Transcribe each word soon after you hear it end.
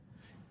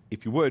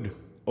If you would,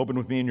 open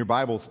with me in your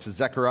Bibles to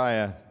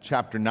Zechariah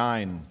chapter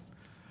 9.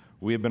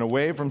 We have been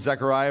away from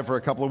Zechariah for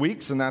a couple of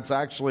weeks, and that's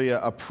actually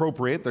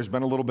appropriate. There's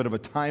been a little bit of a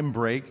time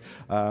break,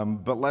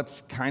 but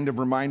let's kind of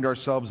remind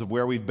ourselves of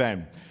where we've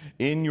been.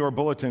 In your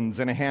bulletins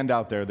and a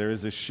handout there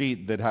is a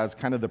sheet that has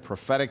kind of the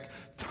prophetic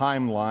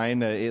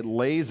timeline. It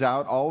lays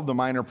out all of the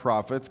minor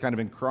prophets kind of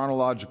in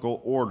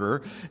chronological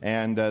order,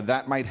 and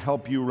that might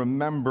help you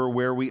remember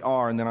where we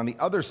are. And then on the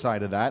other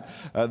side of that,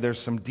 there's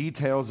some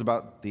details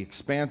about the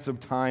expanse of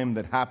time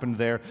that happened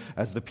there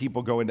as the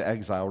people go into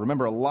exile.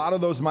 Remember, a lot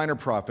of those minor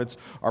prophets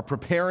are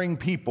preparing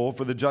people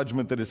for the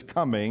judgment that is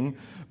coming,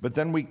 but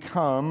then we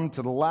come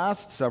to the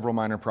last several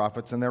minor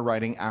prophets, and they're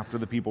writing after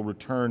the people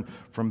return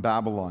from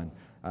Babylon.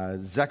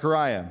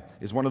 Zechariah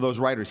is one of those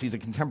writers. He's a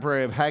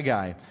contemporary of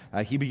Haggai.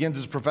 He begins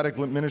his prophetic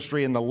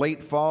ministry in the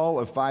late fall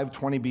of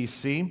 520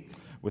 BC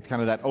with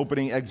kind of that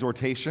opening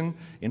exhortation.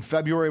 In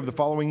February of the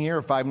following year,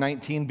 of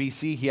 519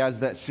 BC, he has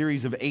that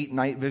series of 8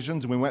 night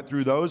visions, and we went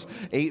through those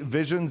 8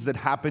 visions that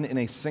happen in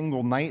a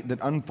single night that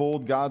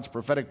unfold God's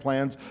prophetic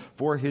plans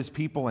for his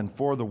people and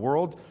for the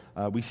world.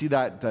 We see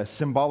that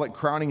symbolic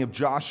crowning of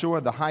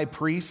Joshua, the high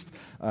priest,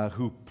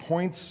 who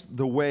points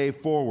the way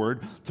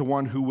forward to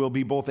one who will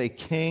be both a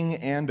king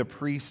and a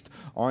priest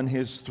on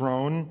his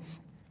throne.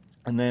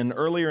 And then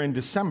earlier in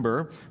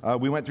December,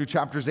 we went through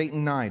chapters 8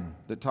 and 9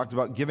 that talked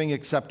about giving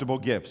acceptable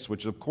gifts,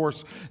 which of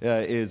course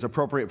is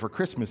appropriate for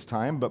Christmas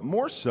time, but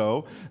more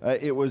so,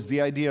 it was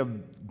the idea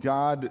of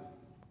God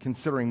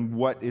considering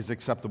what is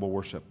acceptable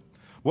worship.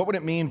 What would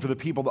it mean for the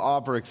people to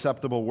offer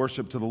acceptable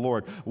worship to the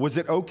Lord? Was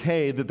it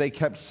okay that they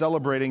kept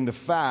celebrating the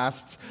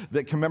fasts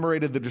that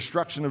commemorated the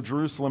destruction of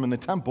Jerusalem and the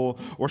temple,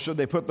 or should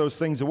they put those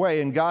things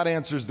away? And God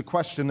answers the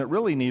question that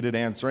really needed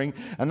answering,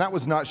 and that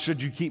was not should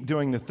you keep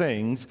doing the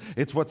things,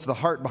 it's what's the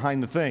heart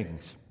behind the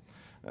things.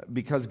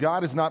 Because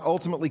God is not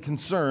ultimately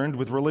concerned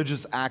with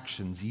religious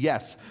actions.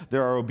 Yes,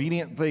 there are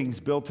obedient things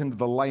built into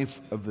the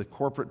life of the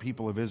corporate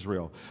people of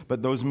Israel,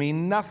 but those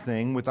mean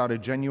nothing without a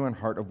genuine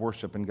heart of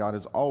worship, and God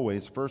is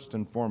always, first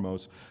and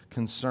foremost,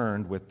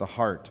 concerned with the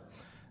heart.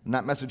 And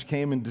that message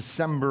came in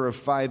December of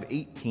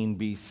 518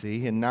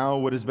 BC, and now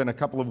what has been a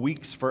couple of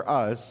weeks for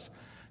us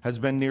has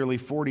been nearly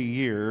 40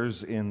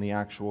 years in the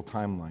actual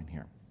timeline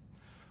here.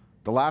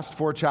 The last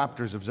 4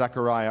 chapters of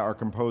Zechariah are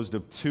composed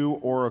of 2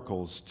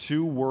 oracles,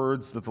 2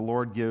 words that the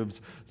Lord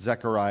gives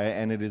Zechariah,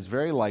 and it is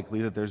very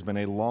likely that there's been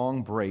a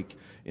long break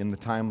in the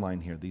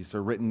timeline here. These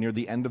are written near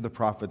the end of the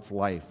prophet's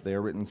life. They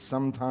are written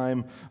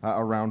sometime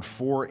around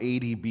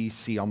 480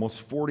 BC, almost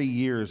 40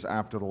 years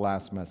after the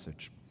last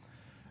message.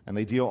 And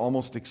they deal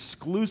almost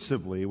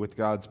exclusively with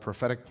God's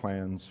prophetic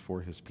plans for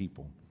his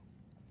people.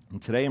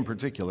 And today in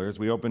particular, as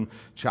we open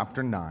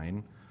chapter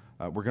 9,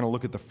 we're going to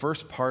look at the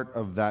first part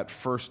of that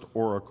first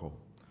oracle,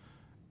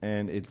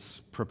 and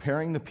it's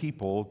preparing the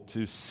people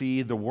to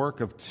see the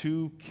work of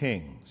 2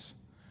 kings,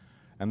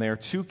 and they are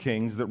 2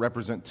 kings that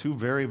represent 2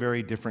 very,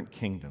 very different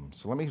kingdoms.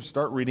 So let me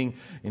start reading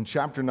in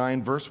chapter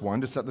 9, verse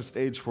 1, to set the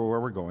stage for where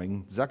we're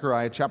going.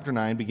 Zechariah chapter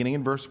 9, beginning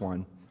in verse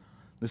 1,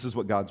 this is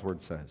what God's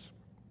word says.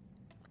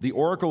 The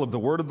oracle of the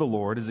word of the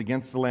Lord is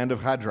against the land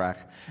of Hadrach,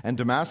 and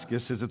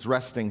Damascus is its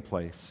resting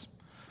place.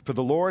 For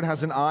the Lord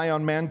has an eye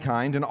on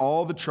mankind and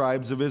all the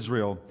tribes of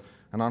Israel,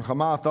 and on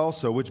Hamath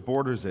also, which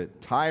borders it.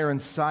 Tyre and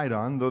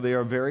Sidon, though they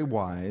are very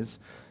wise,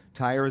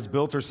 Tyre has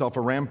built herself a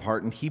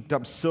rampart and heaped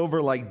up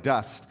silver like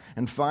dust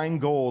and fine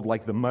gold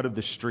like the mud of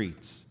the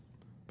streets.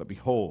 But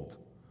behold,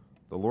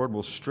 the Lord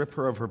will strip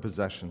her of her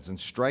possessions and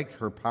strike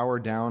her power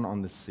down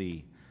on the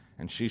sea,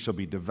 and she shall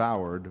be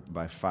devoured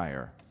by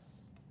fire.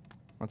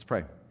 Let's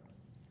pray.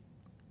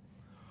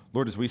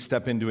 Lord, as we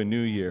step into a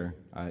new year,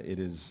 it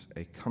is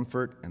a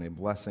comfort and a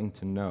blessing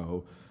to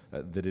know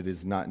that it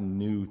is not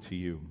new to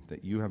you,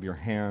 that you have your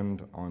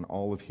hand on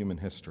all of human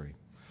history,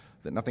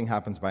 that nothing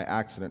happens by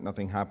accident,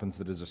 nothing happens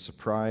that is a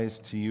surprise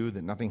to you,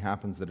 that nothing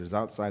happens that is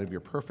outside of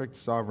your perfect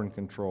sovereign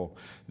control,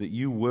 that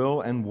you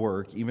will and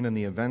work even in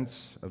the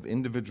events of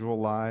individual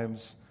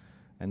lives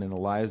and in the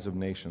lives of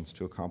nations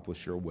to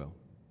accomplish your will.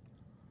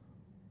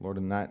 Lord,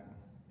 in that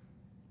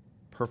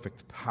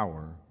perfect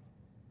power,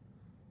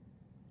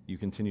 you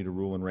continue to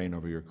rule and reign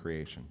over your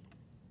creation.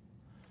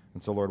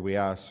 And so, Lord, we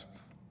ask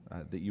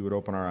that you would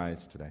open our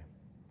eyes today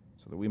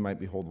so that we might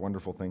behold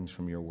wonderful things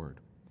from your word.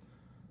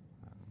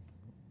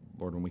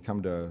 Lord, when we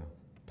come to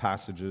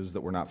passages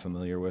that we're not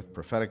familiar with,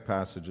 prophetic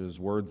passages,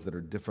 words that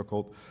are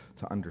difficult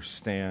to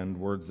understand,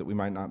 words that we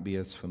might not be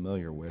as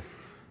familiar with,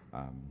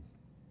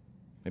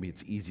 maybe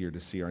it's easier to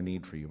see our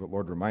need for you. But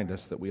Lord, remind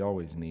us that we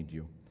always need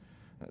you.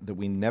 That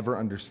we never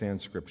understand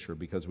Scripture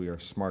because we are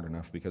smart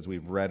enough, because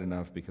we've read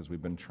enough, because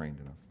we've been trained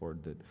enough.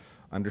 Lord, that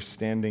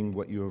understanding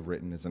what you have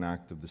written is an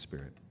act of the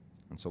Spirit.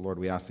 And so, Lord,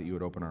 we ask that you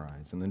would open our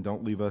eyes. And then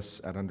don't leave us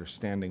at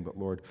understanding, but,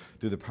 Lord,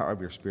 through the power of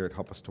your Spirit,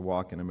 help us to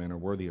walk in a manner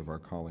worthy of our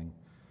calling.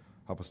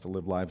 Help us to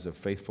live lives of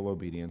faithful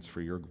obedience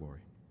for your glory.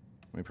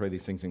 We pray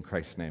these things in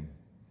Christ's name.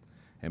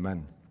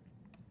 Amen.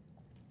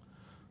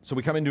 So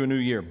we come into a new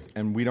year,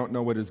 and we don't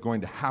know what is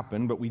going to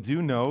happen, but we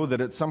do know that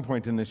at some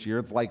point in this year,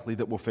 it's likely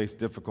that we'll face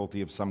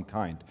difficulty of some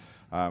kind.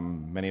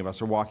 Many of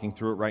us are walking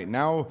through it right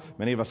now.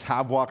 Many of us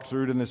have walked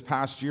through it in this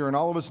past year, and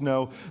all of us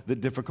know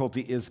that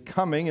difficulty is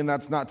coming, and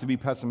that's not to be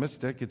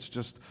pessimistic. It's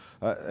just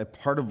a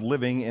part of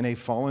living in a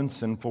fallen,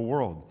 sinful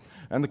world.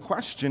 And the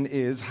question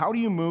is, how do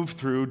you move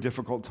through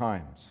difficult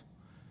times?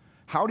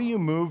 How do you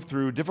move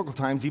through difficult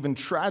times, even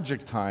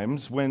tragic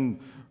times, when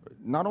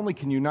not only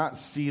can you not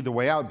see the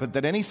way out, but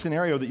that any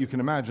scenario that you can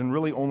imagine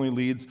really only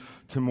leads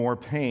to more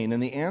pain?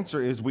 And the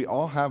answer is we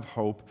all have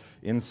hope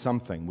in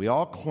something. We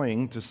all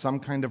cling to some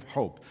kind of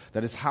hope.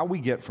 That is how we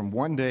get from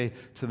one day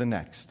to the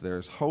next.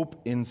 There's hope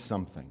in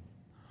something.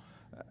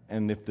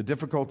 And if the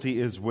difficulty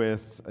is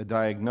with a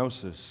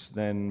diagnosis,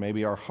 then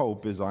maybe our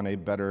hope is on a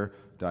better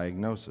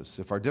diagnosis.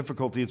 If our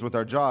difficulty is with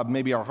our job,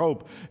 maybe our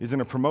hope is in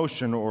a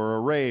promotion or a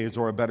raise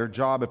or a better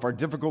job. If our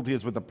difficulty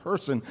is with a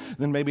person,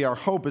 then maybe our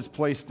hope is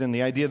placed in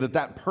the idea that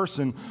that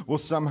person will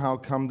somehow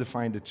come to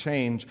find a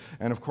change.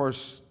 And of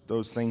course,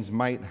 those things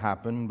might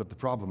happen, but the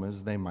problem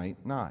is they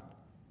might not.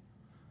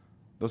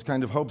 Those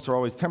kind of hopes are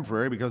always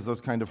temporary because those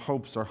kind of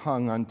hopes are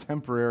hung on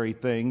temporary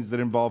things that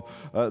involve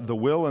the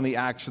will and the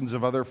actions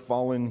of other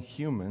fallen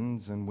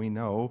humans. And we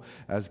know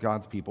as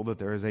God's people that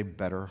there is a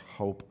better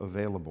hope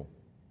available.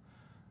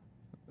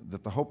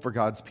 That the hope for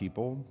God's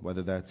people,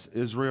 whether that's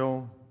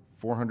Israel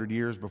 400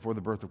 years before the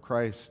birth of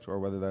Christ, or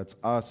whether that's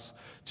us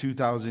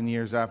 2,000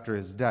 years after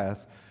his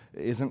death,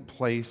 isn't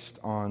placed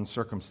on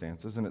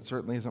circumstances, and it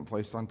certainly isn't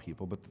placed on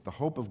people, but that the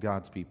hope of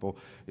God's people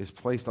is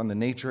placed on the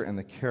nature and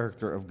the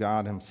character of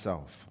God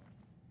himself.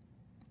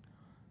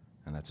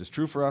 And that's as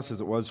true for us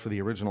as it was for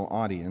the original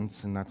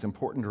audience, and that's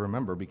important to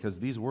remember because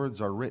these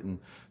words are written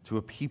to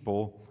a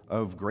people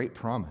of great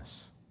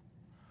promise.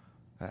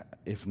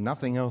 If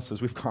nothing else,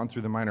 as we've gone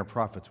through the minor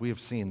prophets, we have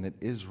seen that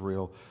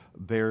Israel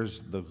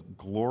bears the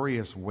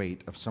glorious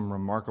weight of some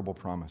remarkable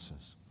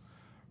promises.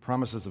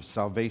 Promises of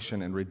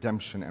salvation and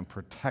redemption and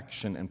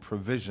protection and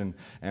provision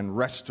and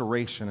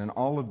restoration and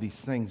all of these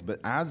things. But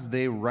as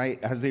they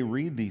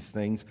read these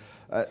things,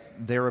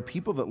 there are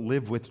people that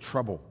live with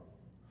trouble.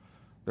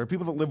 There are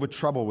people that live with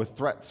trouble, with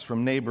threats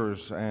from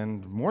neighbors,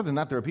 and more than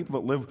that, there are people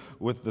that live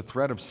with the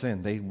threat of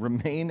sin. They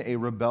remain a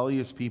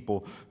rebellious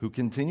people who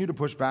continue to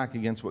push back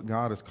against what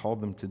God has called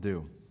them to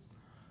do.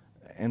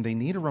 And they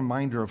need a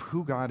reminder of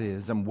who God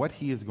is and what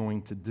he is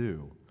going to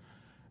do.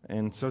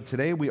 And so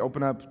today we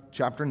open up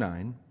chapter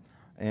 9,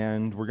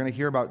 and we're going to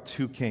hear about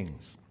two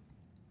kings.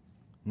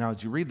 Now,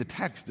 as you read the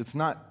text, it's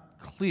not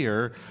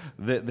clear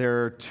that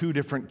there are two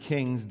different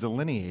kings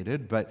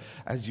delineated, but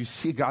as you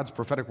see God's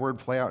prophetic word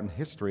play out in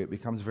history, it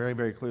becomes very,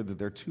 very clear that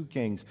there are two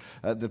kings,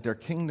 that their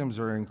kingdoms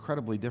are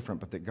incredibly different,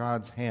 but that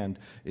God's hand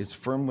is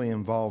firmly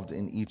involved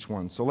in each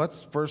one. So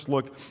let's first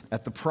look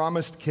at the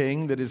promised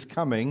king that is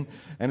coming,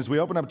 and as we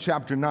open up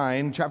chapter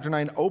 9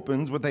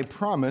 opens with a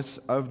promise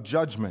of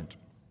judgment.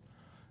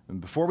 And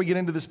before we get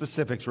into the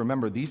specifics,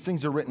 remember, these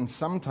things are written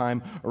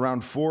sometime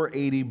around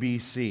 480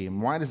 BC.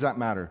 And why does that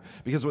matter?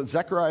 Because what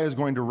Zechariah is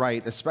going to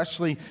write,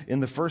 especially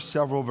in the first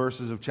several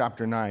verses of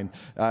chapter 9,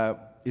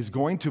 is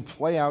going to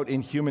play out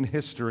in human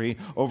history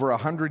over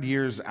 100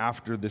 years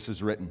after this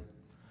is written.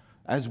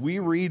 As we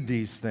read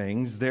these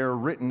things, they're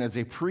written as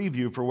a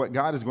preview for what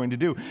God is going to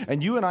do.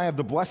 And you and I have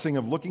the blessing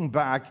of looking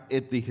back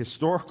at the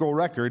historical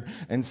record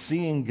and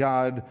seeing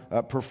God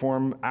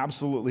perform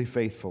absolutely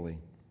faithfully.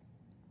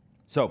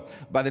 So,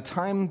 by the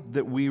time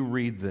that we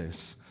read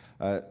this,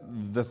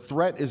 the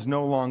threat is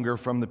no longer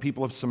from the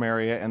people of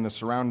Samaria and the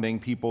surrounding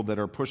people that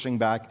are pushing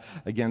back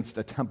against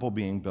a temple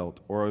being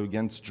built or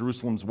against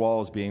Jerusalem's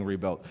walls being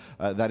rebuilt.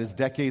 That is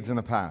decades in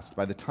the past.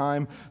 By the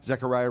time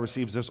Zechariah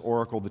receives this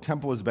oracle, the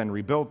temple has been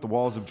rebuilt, the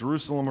walls of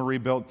Jerusalem are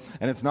rebuilt,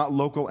 and it's not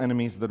local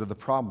enemies that are the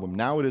problem.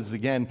 Now it is,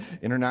 again,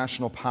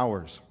 international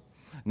powers.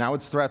 Now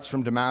it's threats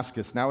from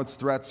Damascus. Now it's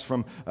threats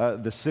from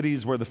the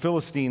cities where the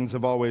Philistines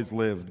have always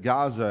lived,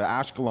 Gaza,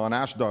 Ashkelon,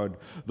 Ashdod,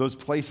 those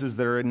places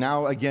that are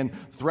now, again,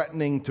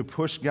 threatening to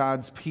push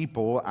God's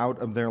people out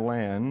of their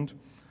land.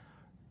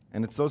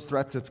 And it's those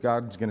threats that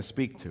God's going to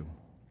speak to.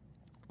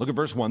 Look at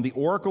verse 1. The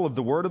oracle of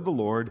the word of the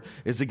Lord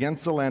is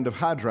against the land of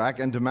Hadrach,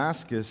 and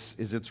Damascus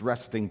is its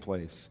resting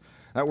place.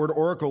 That word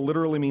oracle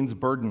literally means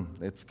burden.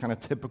 It's kind of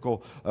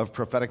typical of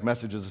prophetic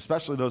messages,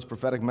 especially those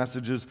prophetic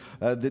messages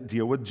that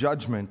deal with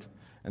judgment.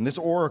 And this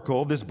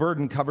oracle, this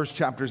burden, covers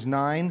chapters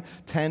 9,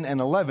 10, and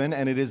 11,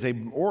 and it is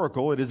an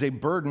oracle, it is a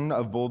burden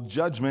of both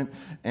judgment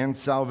and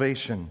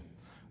salvation.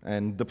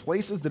 And the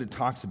places that it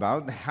talks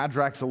about,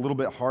 Hadrach's a little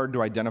bit hard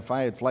to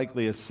identify. It's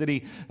likely a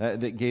city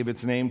that gave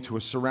its name to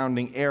a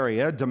surrounding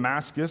area.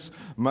 Damascus,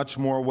 much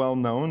more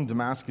well-known.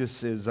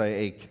 Damascus is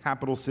a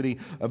capital city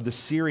of the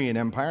Syrian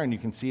Empire, and you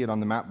can see it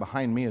on the map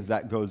behind me as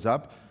that goes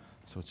up.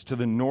 So it's to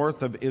the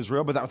north of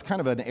Israel, but that was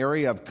kind of an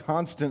area of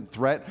constant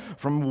threat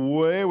from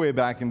way, way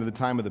back into the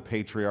time of the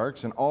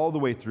patriarchs and all the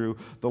way through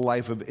the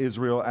life of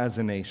Israel as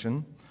a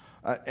nation.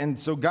 And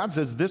so God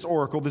says this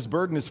oracle, this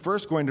burden is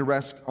first going to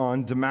rest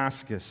on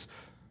Damascus.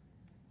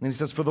 And he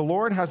says, "For the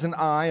Lord has an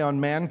eye on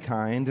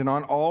mankind and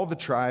on all the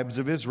tribes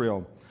of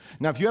Israel.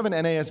 Now, if you have an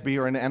NASB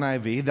or an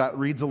NIV, that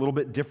reads a little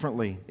bit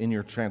differently in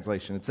your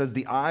translation. It says,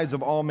 the eyes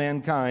of all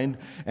mankind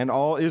and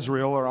all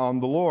Israel are on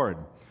the Lord.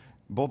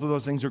 Both of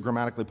those things are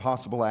grammatically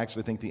possible. I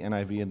actually think the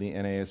NIV and the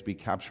NASB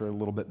capture it a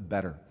little bit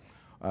better.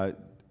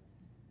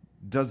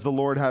 Does the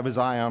Lord have his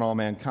eye on all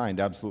mankind?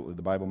 Absolutely.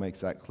 The Bible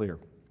makes that clear.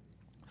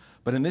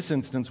 But in this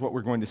instance, what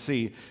we're going to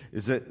see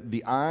is that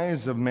the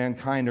eyes of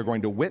mankind are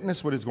going to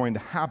witness what is going to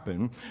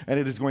happen, and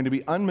it is going to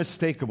be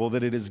unmistakable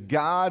that it is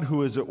God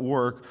who is at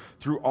work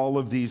through all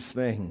of these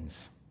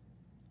things.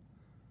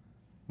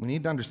 We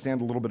need to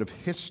understand a little bit of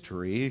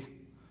history.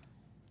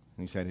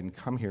 And you say, I didn't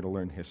come here to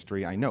learn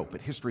history. I know,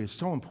 but history is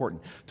so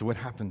important to what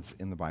happens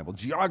in the Bible.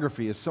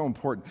 Geography is so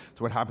important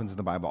to what happens in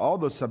the Bible. All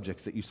those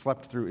subjects that you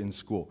slept through in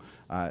school,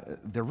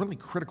 they're really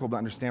critical to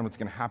understand what's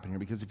going to happen here,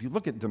 because if you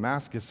look at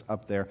Damascus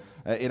up there,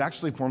 it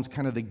actually forms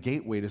kind of the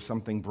gateway to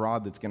something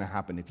broad that's going to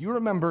happen. If you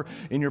remember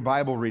in your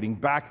Bible reading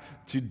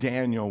back to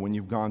Daniel, when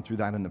you've gone through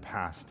that in the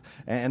past,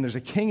 and there's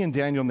a king in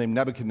Daniel named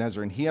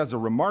Nebuchadnezzar, and he has a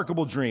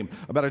remarkable dream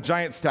about a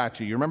giant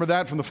statue. You remember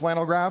that from the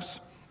flannel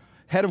graphs?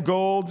 Head of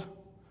gold,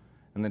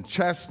 and the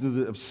chest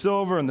of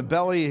silver, and the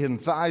belly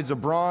and thighs of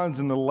bronze,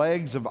 and the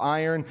legs of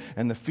iron,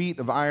 and the feet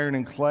of iron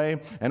and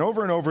clay. And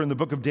over in the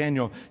book of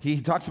Daniel,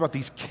 he talks about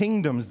these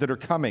kingdoms that are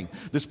coming,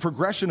 this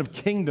progression of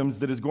kingdoms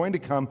that is going to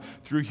come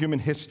through human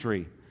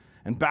history.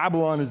 And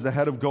Babylon is the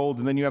head of gold,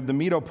 and then you have the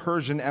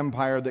Medo-Persian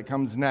Empire that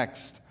comes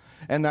next.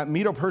 And that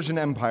Medo-Persian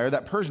Empire,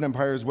 that Persian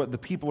Empire, is what the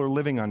people are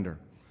living under.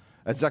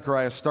 As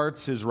Zechariah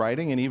starts his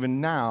writing, and even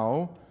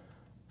now,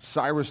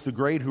 Cyrus the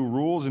Great, who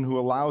rules and who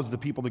allows the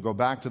people to go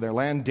back to their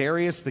land.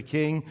 Darius the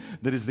king,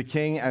 that is the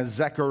king, as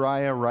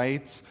Zechariah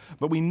writes.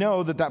 But we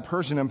know that that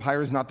Persian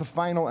Empire is not the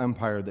final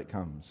empire that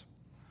comes.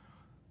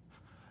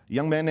 A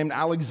young man named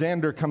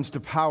Alexander comes to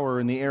power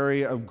in the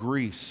area of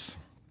Greece.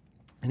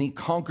 And he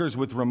conquers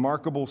with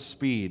remarkable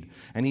speed.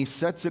 And he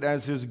sets it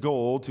as his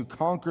goal to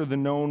conquer the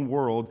known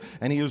world.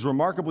 And he is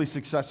remarkably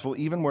successful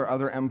even where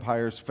other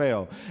empires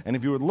fail. And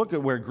if you would look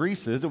at where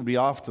Greece is, it would be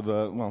off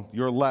to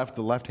your left,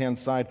 the left-hand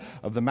side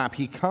of the map.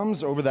 He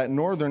comes over that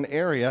northern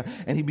area,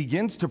 and he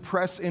begins to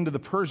press into the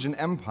Persian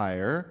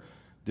Empire,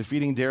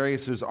 defeating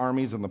Darius's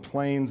armies on the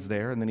plains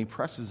there. And then he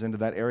presses into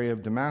that area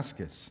of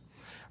Damascus.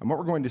 And what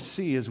we're going to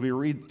see as we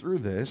read through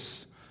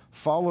this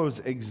follows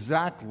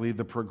exactly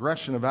the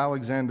progression of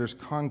Alexander's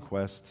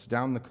conquests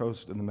down the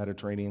coast of the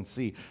Mediterranean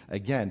Sea.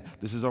 Again,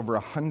 this is over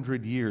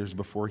 100 years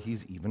before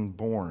he's even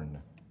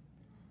born.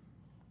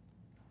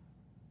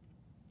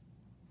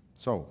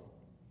 So,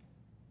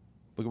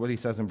 look at what he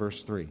says in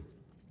verse 3.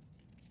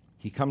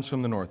 He comes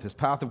from the north. His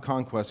path of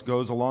conquest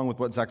goes along with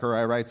what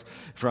Zechariah writes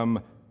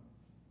from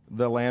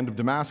the land of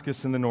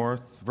Damascus in the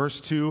north. Verse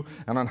 2,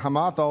 and on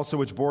Hamath also,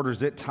 which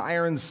borders it,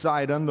 Tyre and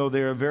Sidon, though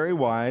they are very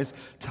wise,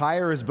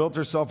 Tyre has built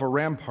herself a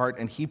rampart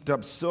and heaped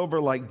up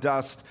silver like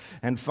dust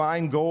and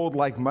fine gold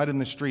like mud in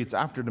the streets.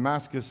 After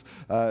Damascus,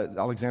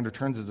 Alexander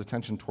turns his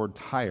attention toward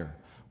Tyre,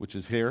 which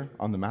is here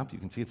on the map. You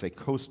can see it's a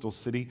coastal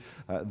city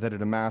that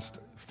had amassed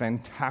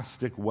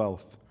fantastic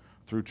wealth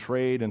through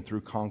trade and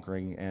through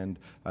conquering. And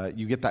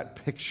you get that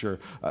picture,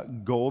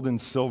 gold and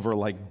silver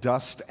like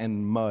dust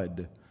and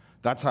mud.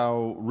 That's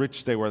how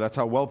rich they were. That's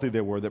how wealthy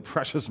they were. That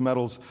precious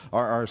metals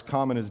are as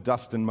common as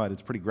dust and mud.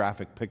 It's a pretty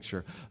graphic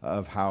picture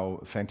of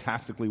how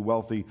fantastically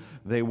wealthy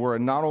they were.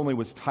 And not only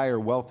was Tyre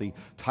wealthy,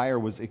 Tyre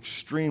was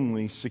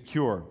extremely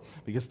secure,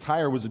 because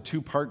Tyre was a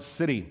two-part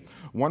city.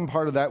 One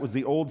part of that was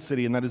the old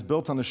city, and that is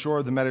built on the shore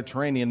of the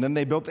Mediterranean. Then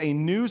they built a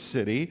new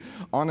city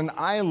on an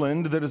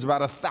island that is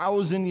about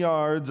 1,000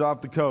 yards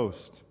off the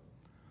coast.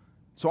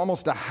 So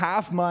almost a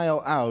half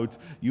mile out,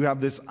 you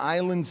have this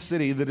island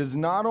city that is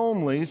not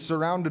only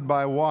surrounded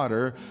by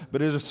water,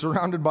 but is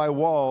surrounded by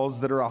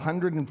walls that are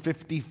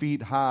 150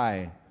 feet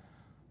high.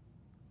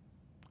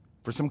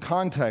 For some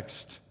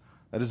context,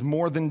 that is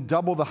more than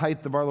double the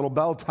height of our little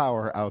bell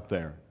tower out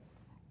there.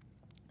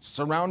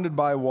 Surrounded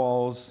by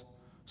walls,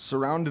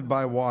 surrounded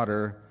by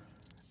water,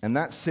 and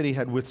that city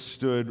had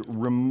withstood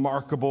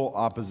remarkable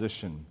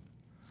opposition.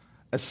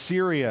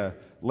 Assyria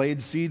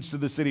laid siege to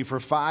the city for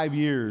 5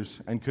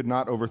 years and could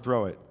not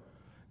overthrow it.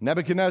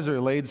 Nebuchadnezzar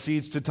laid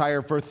siege to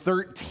Tyre for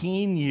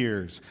 13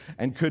 years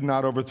and could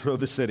not overthrow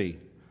the city.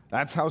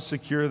 That's how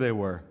secure they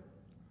were.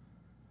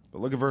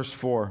 But look at verse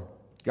 4.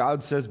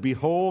 God says,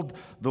 behold,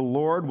 the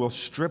Lord will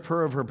strip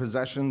her of her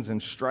possessions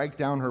and strike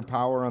down her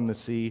power on the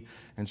sea,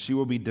 and she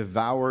will be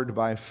devoured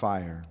by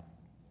fire.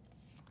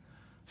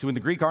 See, when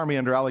the Greek army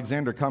under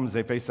Alexander comes,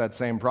 they face that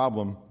same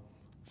problem.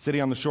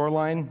 City on the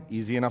shoreline,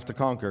 easy enough to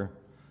conquer.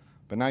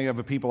 But now you have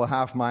a people a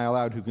half mile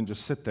out who can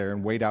just sit there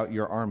and wait out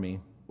your army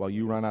while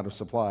you run out of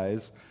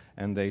supplies,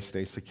 and they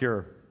stay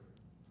secure.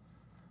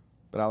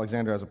 But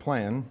Alexander has a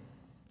plan.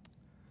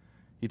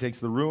 He takes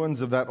the ruins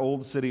of that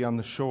old city on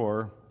the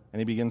shore, and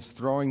he begins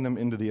throwing them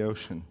into the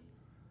ocean.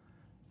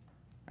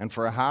 And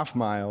for a half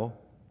mile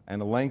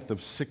and a length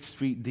of 6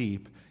 feet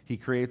deep, he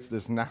creates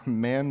this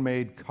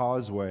man-made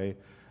causeway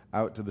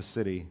out to the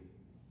city,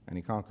 and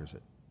he conquers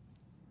it.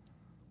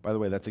 By the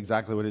way, that's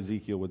exactly what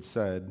Ezekiel would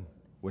said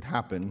would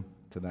happen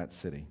to that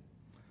city.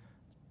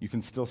 You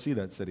can still see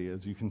that city,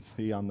 as you can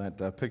see on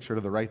that picture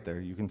to the right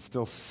there. You can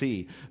still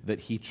see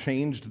that he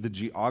changed the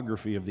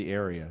geography of the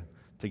area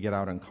to get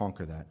out and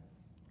conquer that.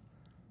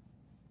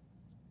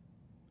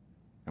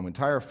 And when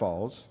Tyre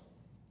falls,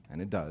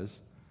 and it does,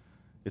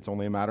 it's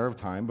only a matter of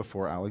time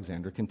before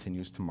Alexander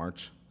continues to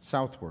march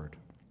southward.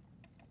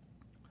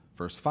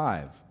 Verse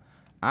 5,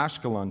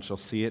 Ashkelon shall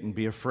see it and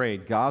be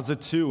afraid. Gaza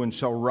too, and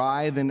shall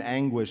writhe in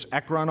anguish.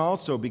 Ekron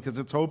also, because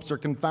its hopes are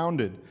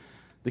confounded.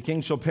 The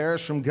king shall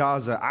perish from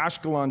Gaza.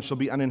 Ashkelon shall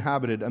be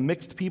uninhabited. A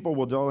mixed people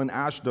will dwell in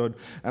Ashdod,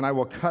 and I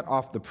will cut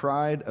off the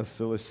pride of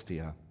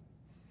Philistia.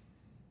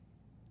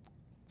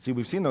 See,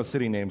 we've seen those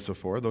city names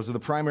before. Those are the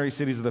primary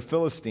cities of the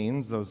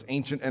Philistines, those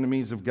ancient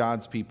enemies of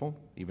God's people.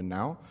 Even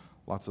now,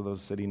 lots of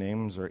those city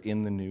names are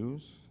in the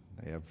news.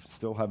 They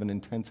still have an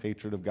intense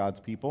hatred of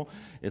God's people.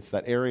 It's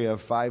that area of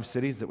 5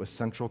 cities that was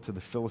central to the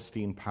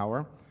Philistine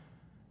power.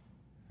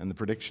 And the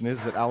prediction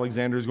is that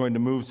Alexander is going to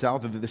move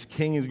south, or that this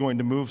king is going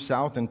to move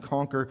south and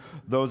conquer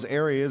those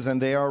areas,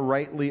 and they are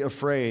rightly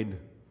afraid.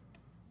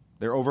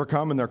 They're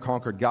overcome and they're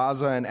conquered.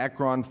 Gaza and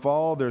Ekron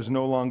fall. There's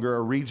no longer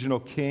a regional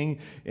king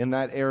in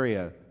that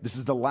area. This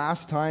is the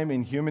last time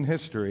in human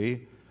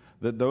history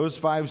that those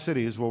 5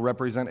 cities will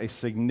represent a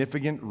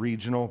significant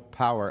regional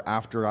power.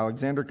 After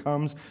Alexander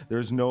comes,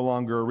 there's no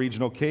longer a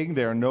regional king.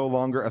 They are no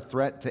longer a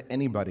threat to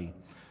anybody.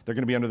 They're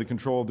going to be under the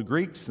control of the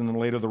Greeks and then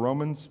later the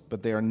Romans,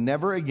 but they are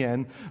never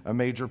again a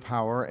major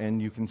power.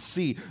 And you can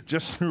see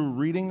just through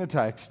reading the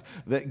text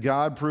that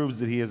God proves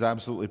that he is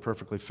absolutely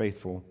perfectly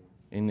faithful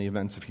in the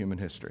events of human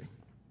history.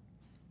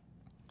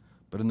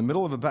 But in the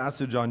middle of a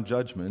passage on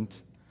judgment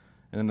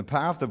and in the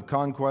path of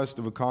conquest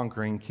of a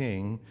conquering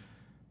king,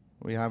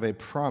 we have a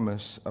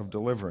promise of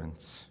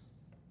deliverance.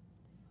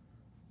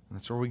 And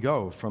that's where we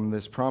go, from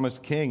this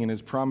promised king and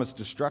his promised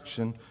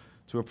destruction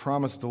to a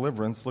promised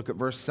deliverance. Look at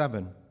verse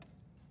 7.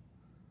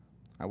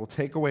 I will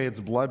take away its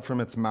blood from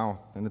its mouth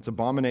and its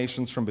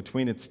abominations from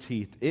between its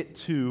teeth. It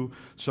too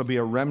shall be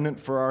a remnant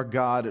for our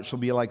God. It shall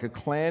be like a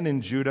clan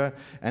in Judah,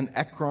 and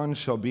Ekron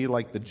shall be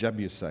like the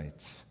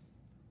Jebusites.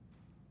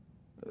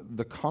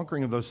 The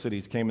conquering of those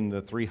cities came in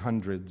the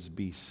 300s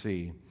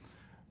BC.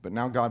 But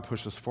now God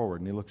pushes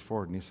forward, and he looks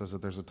forward, and he says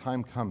that there's a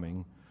time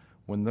coming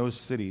when those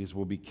cities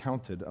will be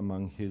counted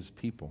among his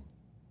people.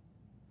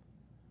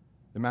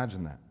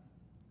 Imagine that.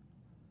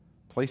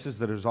 Places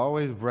that has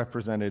always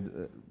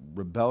represented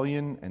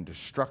rebellion and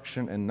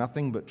destruction and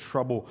nothing but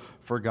trouble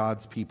for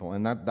God's people.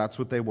 And that's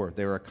what they were.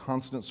 They were a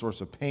constant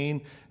source of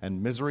pain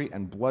and misery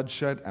and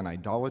bloodshed and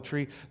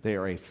idolatry. They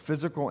are a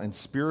physical and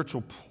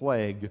spiritual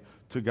plague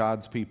to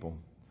God's people.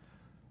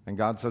 And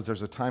God says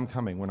there's a time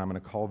coming when I'm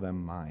going to call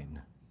them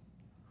mine.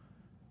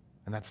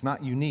 And that's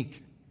not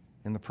unique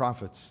in the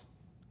prophets.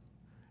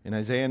 In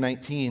Isaiah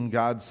 19,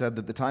 God said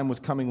that the time was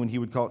coming when he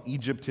would call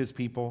Egypt his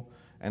people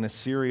and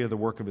Assyria the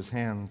work of his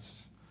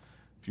hands.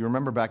 If you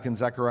remember back in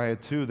Zechariah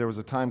 2, there was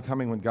a time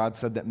coming when God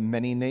said that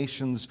many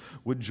nations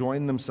would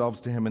join themselves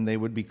to him and they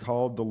would be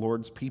called the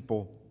Lord's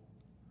people.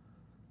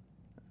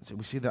 So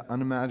we see the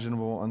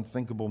unimaginable,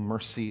 unthinkable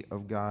mercy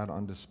of God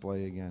on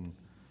display again.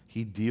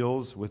 He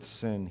deals with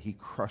sin. He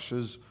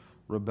crushes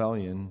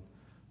rebellion,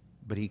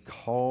 but he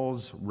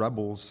calls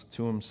rebels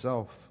to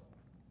himself.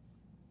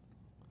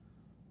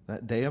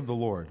 That day of the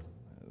Lord,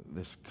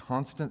 this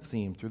constant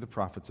theme through the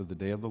prophets of the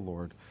day of the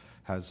Lord,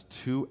 has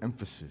 2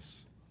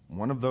 emphases.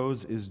 One of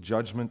those is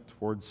judgment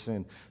towards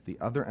sin. The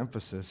other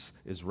emphasis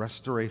is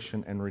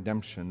restoration and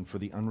redemption for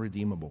the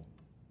unredeemable.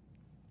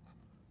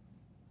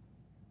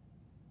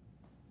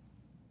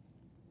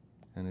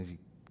 And as he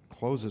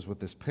closes with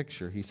this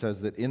picture, he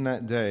says that in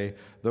that day,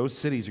 those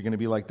cities are going to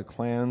be like the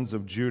clans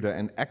of Judah,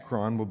 and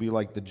Ekron will be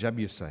like the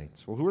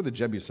Jebusites. Well, who are the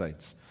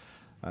Jebusites?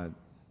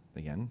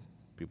 Again,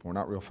 people we're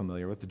not real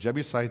familiar with. The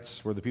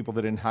Jebusites were the people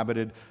that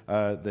inhabited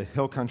the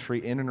hill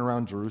country in and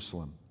around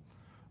Jerusalem.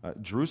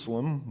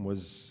 Jerusalem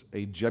was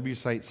a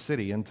Jebusite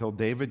city until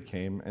David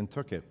came and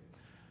took it.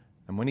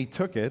 And when he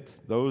took it,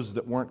 those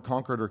that weren't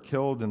conquered or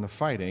killed in the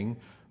fighting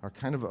are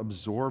kind of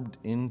absorbed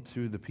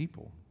into the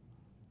people.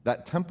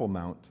 That Temple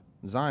Mount,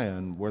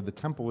 Zion, where the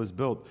temple is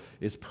built,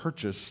 is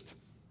purchased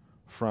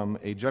from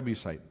a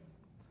Jebusite.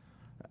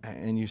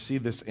 And you see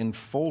this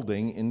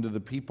enfolding into the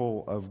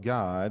people of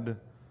God,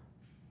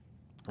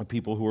 a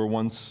people who were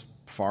once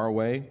far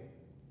away,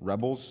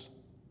 rebels.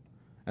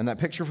 And that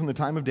picture from the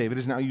time of David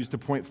is now used to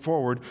point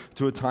forward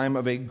to a time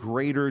of a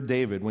greater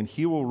David, when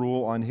he will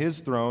rule on his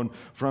throne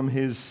from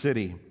his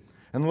city.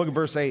 And look at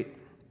verse 8.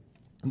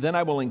 Then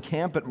I will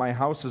encamp at my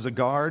house as a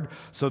guard,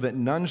 so that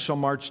none shall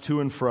march to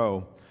and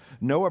fro.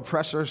 No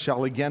oppressor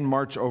shall again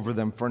march over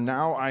them, for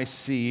now I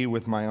see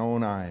with my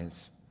own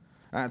eyes.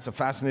 That's a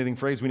fascinating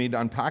phrase we need to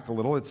unpack a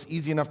little. It's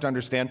easy enough to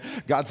understand.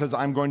 God says,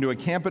 I'm going to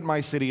encamp at my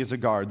city as a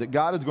guard, that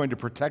God is going to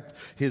protect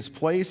his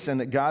place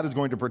and that God is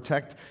going to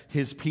protect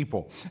his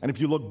people. And if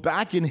you look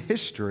back in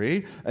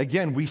history,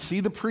 again, we see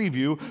the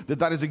preview that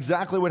that is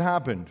exactly what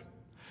happened.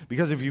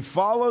 Because if you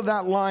follow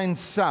that line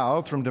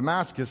south from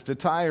Damascus to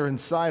Tyre and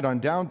Sidon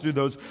down through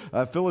those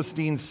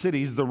Philistine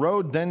cities, the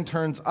road then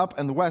turns up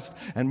and west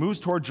and moves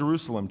toward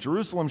Jerusalem.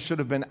 Jerusalem should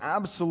have been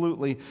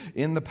absolutely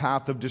in the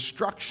path of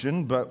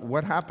destruction, but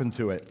what happened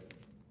to it?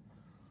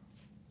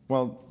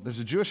 Well, there's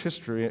a Jewish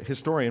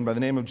historian by the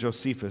name of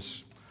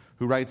Josephus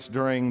who writes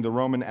during the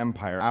Roman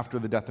Empire after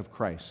the death of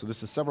Christ. So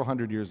this is several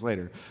hundred years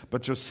later.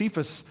 But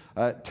Josephus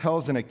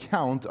tells an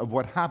account of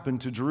what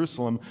happened to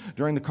Jerusalem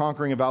during the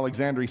conquering of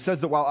Alexander. He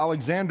says that while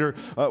Alexander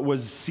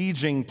was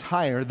sieging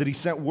Tyre, that he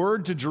sent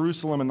word to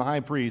Jerusalem and the high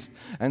priest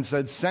and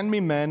said, "Send me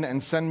men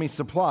and send me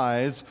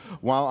supplies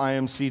while I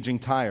am sieging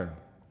Tyre."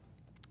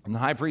 And the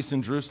high priest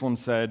in Jerusalem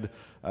said,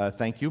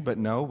 "Thank you, but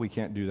no, we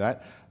can't do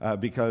that,"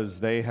 because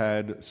they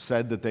had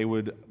said that they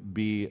would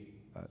be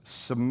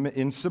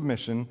in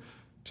submission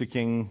to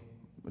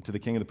the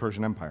king of the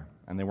Persian Empire,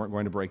 and they weren't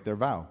going to break their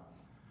vow.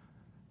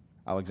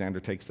 Alexander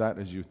takes that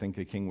as you think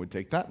a king would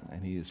take that,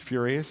 and he is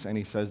furious, and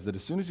he says that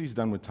as soon as he's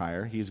done with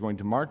Tyre, he is going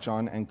to march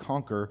on and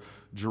conquer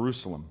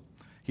Jerusalem.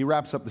 He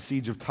wraps up the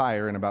siege of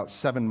Tyre in about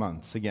 7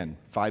 months. Again,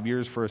 5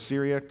 years for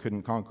Assyria,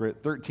 couldn't conquer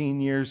it.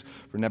 13 years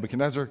for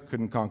Nebuchadnezzar,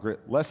 couldn't conquer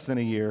it. Less than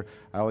a year,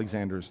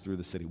 Alexander is through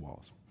the city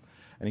walls.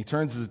 And he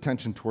turns his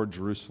attention toward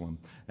Jerusalem,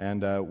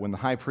 and when the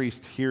high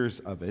priest hears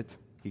of it,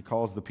 he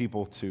calls the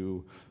people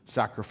to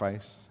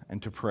sacrifice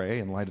and to pray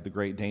in light of the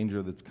great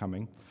danger that's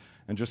coming.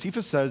 And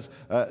Josephus says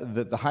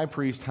that the high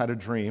priest had a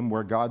dream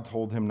where God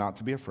told him not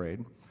to be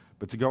afraid,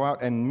 but to go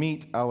out and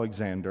meet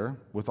Alexander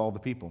with all the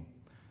people.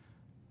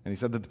 And he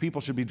said that the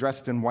people should be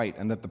dressed in white,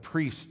 and that the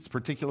priests,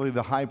 particularly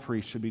the high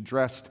priest, should be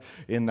dressed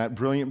in that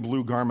brilliant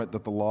blue garment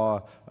that the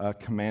law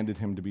commanded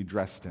him to be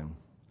dressed in.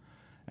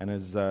 And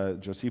as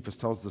Josephus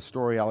tells the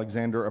story,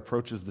 Alexander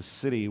approaches the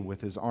city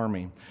with his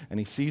army, and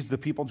he sees the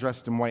people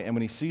dressed in white, and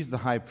when he sees the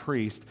high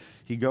priest,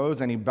 he goes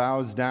and he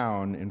bows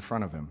down in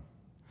front of him.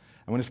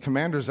 And when his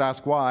commanders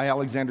ask why,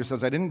 Alexander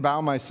says, "I didn't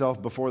bow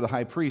myself before the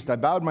high priest. I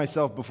bowed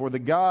myself before the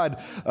God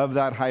of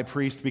that high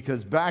priest,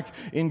 because back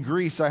in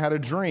Greece I had a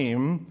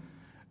dream,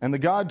 and the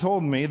God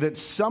told me that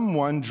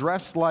someone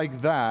dressed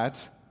like that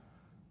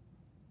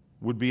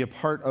would be a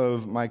part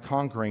of my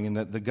conquering, and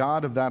that the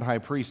God of that high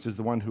priest is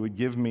the one who would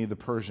give me the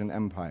Persian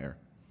Empire."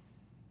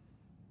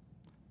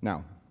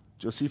 Now,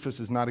 Josephus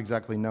is not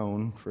exactly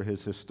known for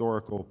his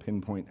historical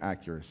pinpoint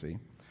accuracy.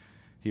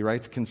 He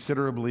writes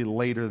considerably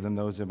later than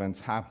those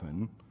events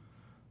happen.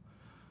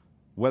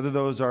 Whether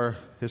those are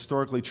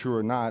historically true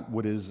or not,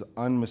 what is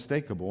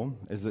unmistakable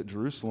is that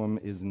Jerusalem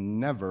is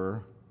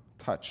never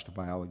touched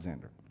by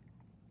Alexander.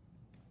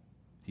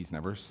 He's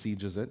never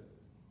sieges it.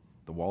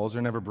 The walls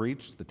are never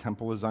breached, the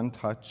temple is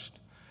untouched,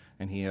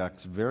 and he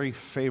acts very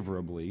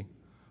favorably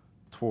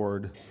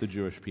toward the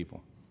Jewish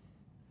people.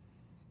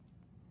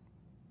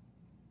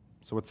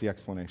 So what's the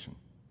explanation?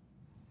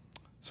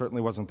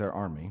 Certainly wasn't their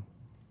army.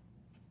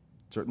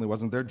 Certainly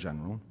wasn't their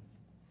general.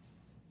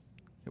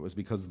 It was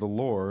because the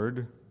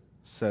Lord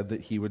said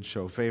that he would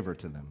show favor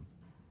to them,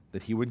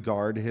 that he would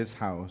guard his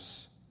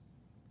house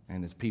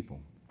and his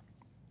people.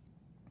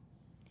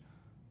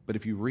 But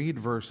if you read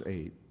verse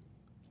 8,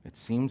 it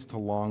seems to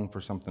long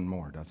for something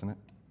more, doesn't it?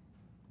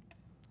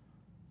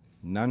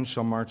 None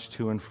shall march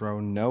to and fro,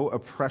 no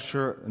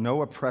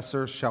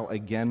oppressor shall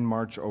again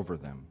march over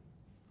them.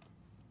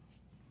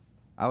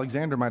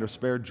 Alexander might have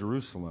spared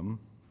Jerusalem,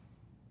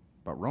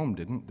 but Rome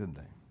didn't, did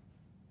they?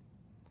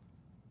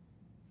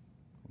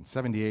 In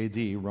 70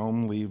 AD,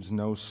 Rome leaves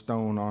no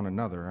stone on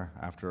another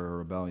after a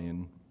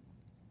rebellion,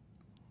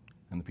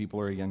 and the people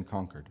are again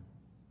conquered.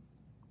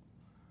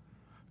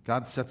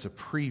 God sets a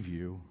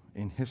preview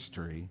in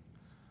history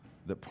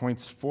that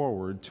points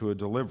forward to a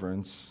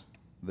deliverance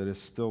that is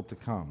still to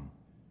come.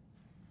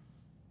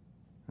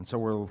 And so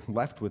we're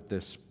left with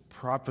this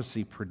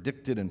prophecy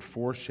predicted and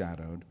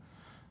foreshadowed,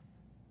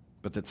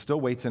 but that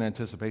still waits in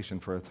anticipation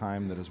for a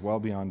time that is well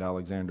beyond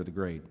Alexander the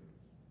Great.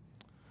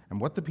 And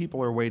what the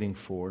people are waiting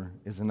for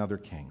is another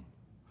king.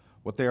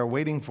 What they are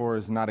waiting for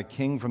is not a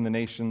king from the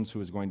nations who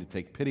is going to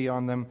take pity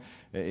on them.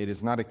 It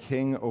is not a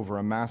king over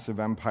a massive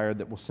empire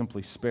that will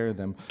simply spare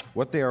them.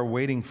 What they are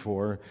waiting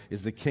for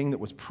is the king that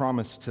was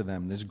promised to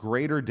them, this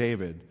greater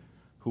David,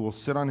 who will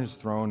sit on his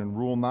throne and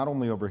rule not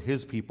only over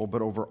his people,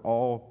 but over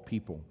all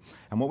people.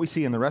 And what we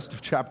see in the rest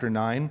of chapter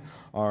 9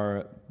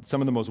 are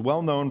some of the most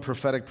well-known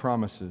prophetic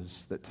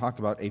promises that talk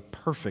about a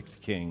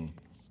perfect king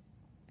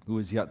who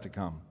is yet to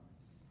come.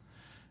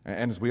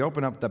 And as we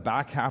open up the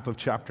back half of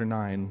chapter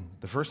 9,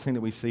 the first thing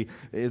that we see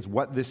is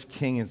what this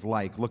king is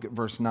like. Look at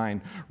verse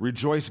 9.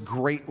 "Rejoice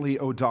greatly,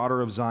 O daughter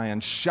of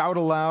Zion. Shout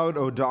aloud,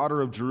 O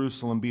daughter of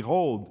Jerusalem.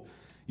 Behold,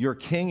 your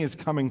king is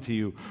coming to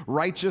you.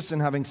 Righteous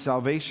and having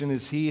salvation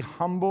is he,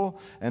 humble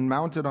and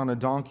mounted on a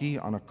donkey,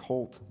 on a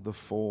colt, the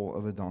foal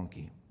of a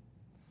donkey."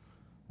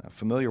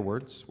 Familiar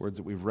words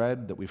that we've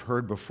read, that we've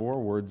heard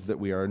before, words that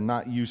we are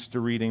not used to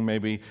reading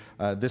maybe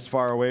this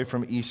far away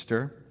from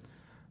Easter.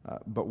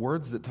 But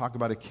words that talk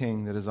about a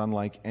king that is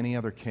unlike any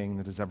other king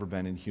that has ever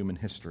been in human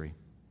history.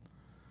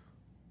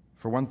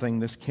 For one thing,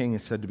 this king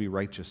is said to be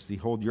righteous.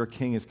 Behold, your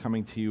king is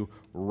coming to you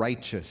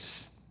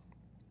righteous.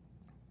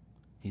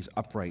 He's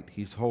upright,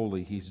 he's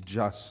holy, he's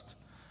just.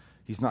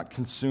 He's not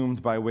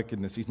consumed by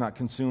wickedness. He's not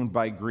consumed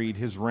by greed.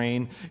 His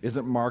reign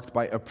isn't marked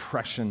by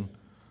oppression.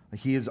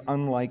 He is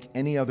unlike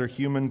any other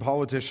human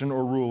politician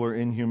or ruler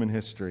in human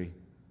history.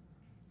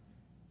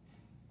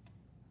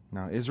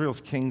 Now,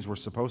 Israel's kings were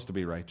supposed to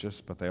be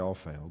righteous, but they all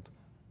failed.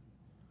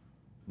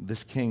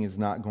 This king is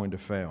not going to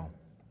fail.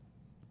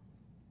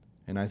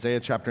 In Isaiah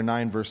chapter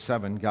 9, verse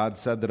 7, God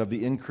said that of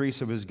the increase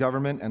of his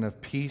government and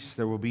of peace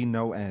there will be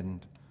no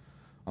end.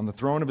 On the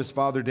throne of his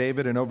father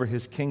David and over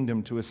his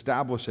kingdom, to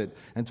establish it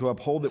and to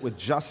uphold it with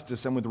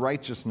justice and with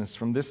righteousness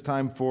from this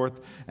time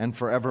forth and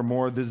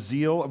forevermore. The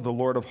zeal of the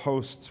Lord of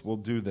hosts will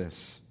do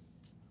this.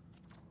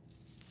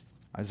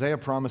 Isaiah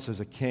promises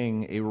a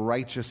king, a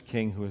righteous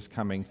king who is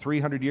coming.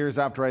 300 years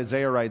after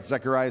Isaiah writes,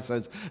 Zechariah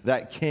says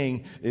that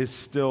king is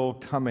still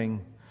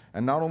coming.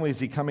 And not only is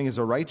he coming as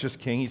a righteous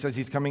king, he says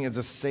he's coming as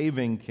a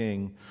saving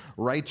king.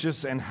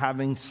 Righteous and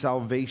having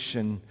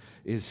salvation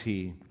is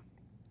he.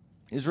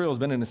 Israel has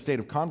been in a state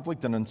of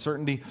conflict and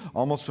uncertainty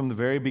almost from the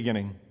very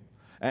beginning.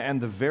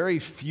 And the very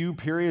few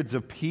periods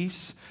of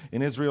peace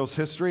in Israel's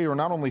history are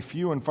not only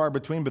few and far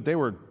between, but they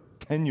were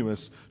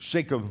tenuous,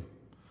 shaken.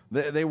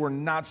 They were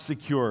not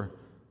secure.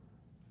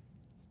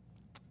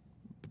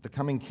 But the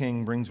coming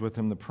king brings with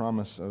him the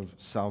promise of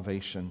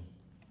salvation.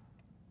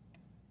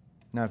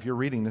 Now, if you're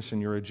reading this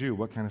and you're a Jew,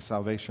 what kind of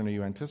salvation are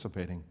you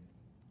anticipating?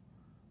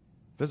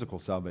 Physical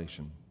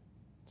salvation.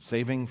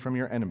 Saving from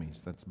your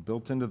enemies. That's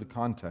built into the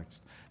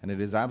context, and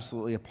it is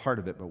absolutely a part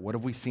of it. But what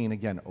have we seen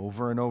again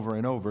over and over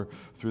and over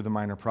through the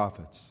minor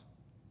prophets?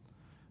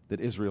 That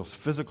Israel's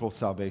physical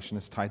salvation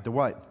is tied to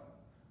what?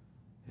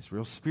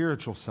 Israel's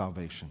spiritual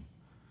salvation.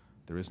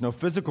 There is no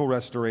physical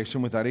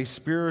restoration without a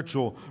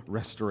spiritual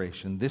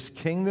restoration. This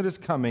king that is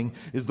coming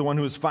is the one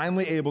who is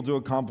finally able to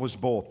accomplish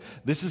both.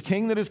 This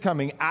king that is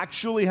coming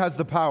actually has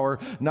the power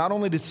not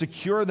only to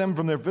secure them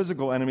from their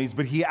physical enemies,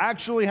 but he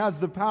actually has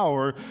the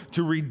power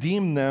to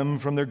redeem them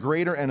from their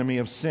greater enemy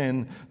of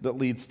sin that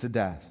leads to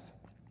death.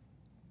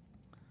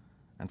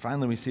 And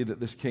finally, we see that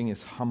this king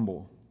is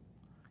humble.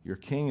 Your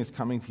king is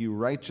coming to you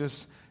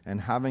righteous and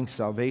having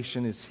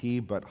salvation is he,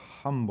 but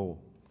humble.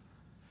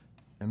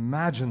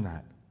 Imagine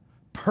that.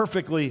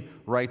 Perfectly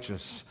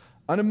righteous,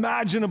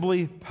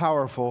 unimaginably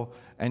powerful,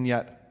 and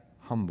yet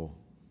humble.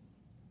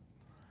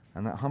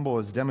 And that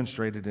humility is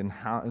demonstrated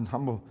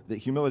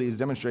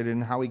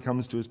in how he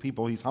comes to his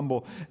people. He's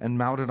humble and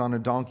mounted on a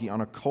donkey,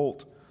 on a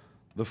colt,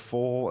 the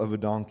foal of a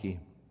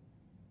donkey.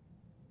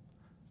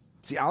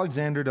 See,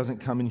 Alexander doesn't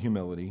come in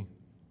humility.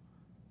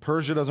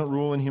 Persia doesn't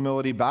rule in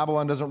humility.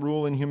 Babylon doesn't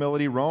rule in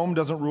humility. Rome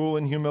doesn't rule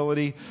in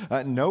humility.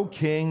 No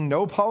king,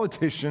 no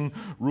politician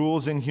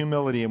rules in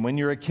humility. And when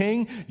you're a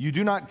king, you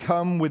do not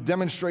come with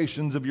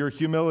demonstrations of your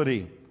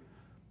humility.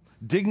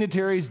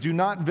 Dignitaries do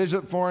not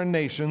visit foreign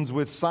nations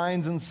with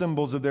signs and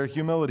symbols of their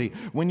humility.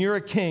 When you're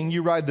a king,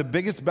 you ride the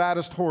biggest,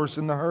 baddest horse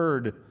in the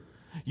herd.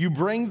 You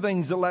bring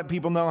things that let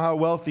people know how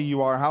wealthy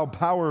you are, how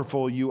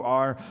powerful you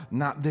are,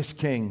 not this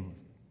king.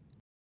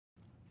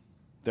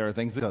 There are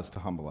things that does to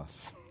humble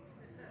us.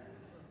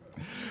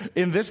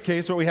 In this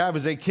case, what we have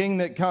is a king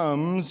that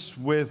comes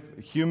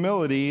with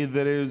humility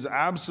that is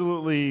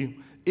absolutely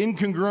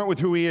incongruent with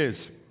who he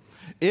is.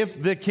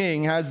 If the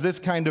king has this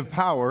kind of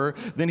power,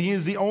 then he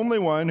is the only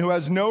one who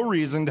has no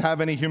reason to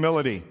have any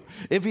humility.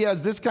 If he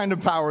has this kind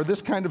of power,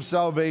 this kind of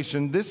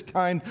salvation, this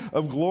kind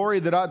of glory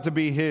that ought to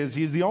be his,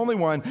 he's the only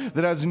one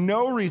that has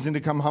no reason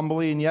to come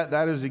humbly, and yet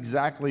that is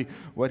exactly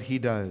what he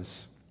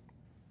does.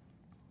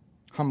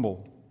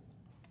 Humble,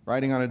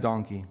 riding on a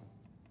donkey.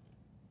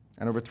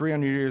 And over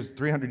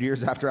 300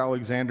 years after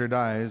Alexander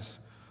dies,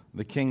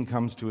 the king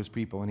comes to his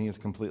people, and he is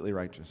completely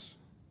righteous.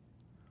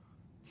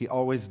 He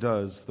always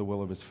does the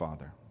will of his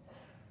Father.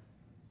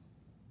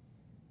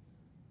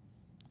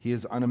 He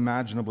is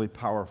unimaginably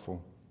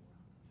powerful,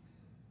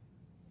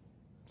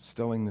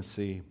 stilling the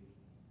sea,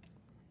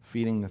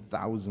 feeding the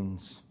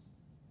thousands.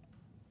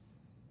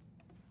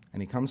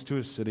 And he comes to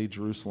his city,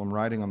 Jerusalem,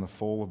 riding on the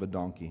foal of a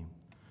donkey,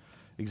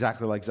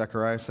 exactly like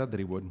Zechariah said that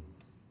he would.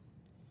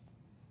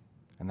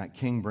 And that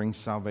king brings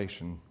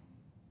salvation,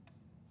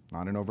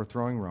 not in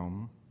overthrowing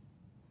Rome,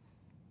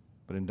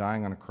 but in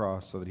dying on a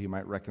cross so that he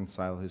might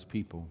reconcile his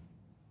people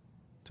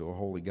to a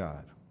holy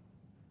God.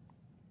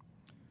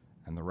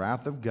 And the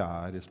wrath of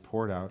God is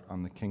poured out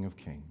on the King of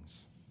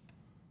Kings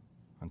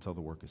until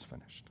the work is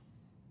finished.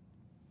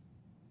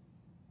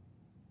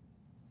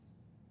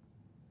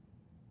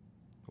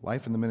 The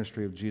life and the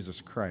ministry of Jesus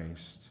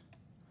Christ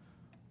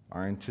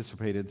are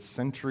anticipated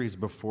centuries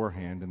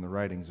beforehand in the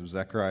writings of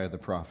Zechariah the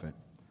prophet.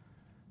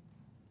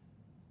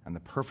 And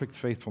the perfect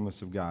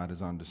faithfulness of God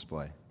is on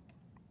display.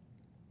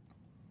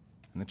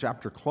 And the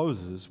chapter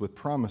closes with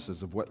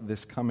promises of what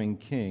this coming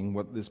king,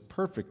 what this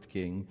perfect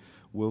king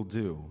will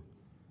do.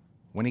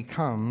 When he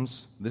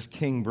comes, this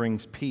king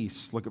brings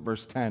peace. Look at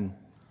verse 10.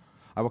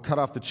 I will cut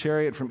off the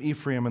chariot from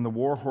Ephraim and the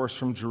war horse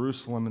from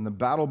Jerusalem, and the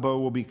battle bow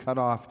will be cut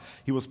off.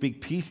 He will speak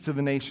peace to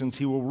the nations.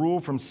 He will rule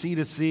from sea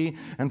to sea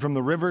and from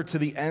the river to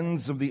the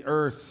ends of the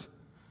earth.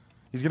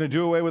 He's going to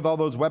do away with all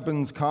those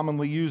weapons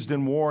commonly used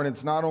in war, and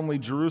it's not only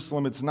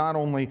Jerusalem, it's not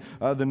only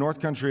the north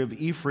country of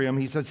Ephraim.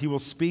 He says he will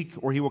speak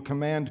or he will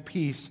command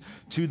peace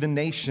to the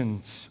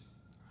nations.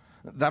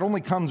 That only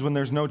comes when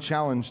there's no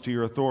challenge to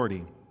your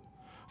authority.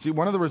 See,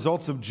 one of the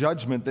results of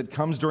judgment that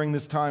comes during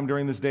this time,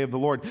 during this day of the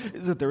Lord,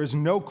 is that there is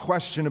no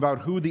question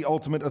about who the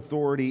ultimate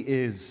authority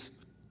is.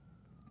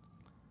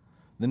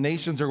 The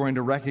nations are going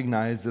to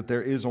recognize that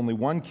there is only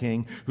one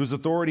king whose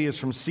authority is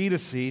from sea to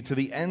sea to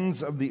the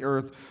ends of the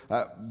earth.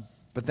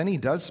 But then he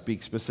does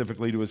speak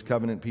specifically to his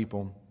covenant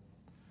people.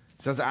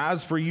 He says,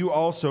 "As for you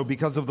also,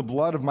 because of the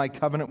blood of my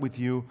covenant with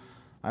you,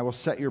 I will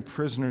set your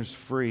prisoners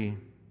free.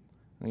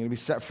 They're going to be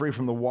set free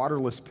from the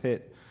waterless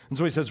pit." And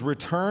so he says,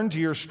 "Return to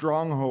your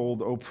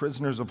stronghold, O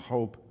prisoners of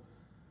hope.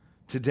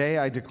 Today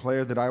I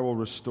declare that I will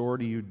restore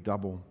to you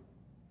double."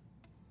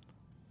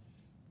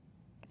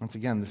 Once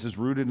again, this is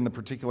rooted in the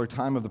particular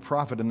time of the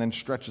prophet and then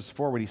stretches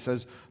forward. He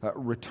says,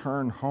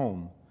 return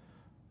home.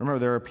 Remember,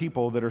 there are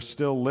people that are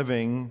still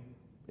living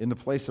in the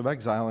place of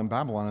exile in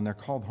Babylon, and they're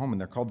called home,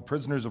 and they're called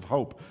prisoners of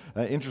hope.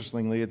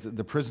 Interestingly, it's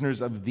the prisoners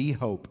of the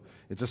hope.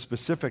 It's a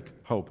specific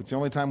hope. It's the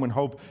only time when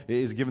hope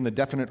is given the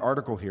definite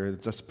article here.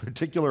 It's a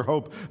particular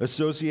hope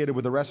associated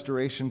with the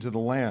restoration to the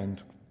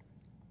land.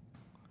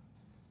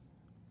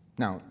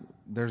 Now,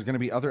 there's going to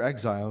be other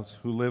exiles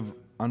who live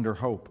under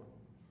hope.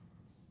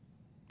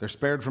 They're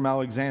spared from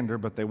Alexander,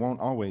 but they won't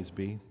always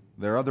be.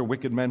 There are other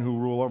wicked men who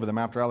rule over them.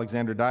 After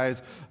Alexander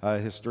dies,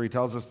 history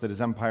tells us that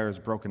his empire is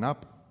broken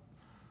up,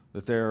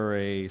 that there are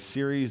a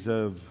series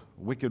of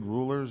wicked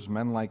rulers,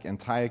 men like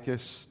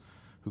Antiochus,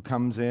 who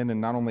comes in and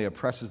not only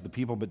oppresses the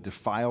people, but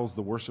defiles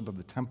the worship of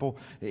the temple.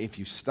 If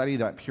you study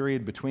that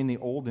period between the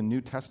Old and New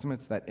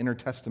Testaments, that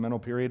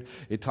intertestamental period,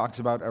 it talks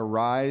about a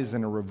rise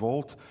and a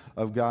revolt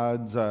of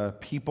God's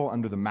people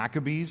under the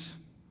Maccabees.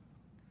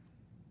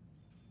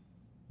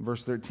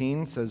 Verse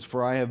 13 says,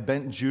 "For I have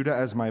bent Judah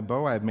as my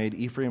bow, I have made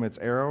Ephraim its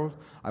arrow.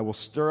 I will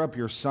stir up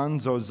your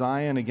sons, O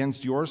Zion,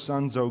 against your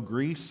sons, O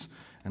Greece,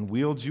 and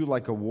wield you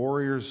like a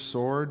warrior's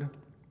sword."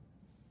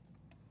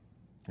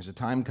 There's a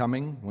time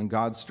coming when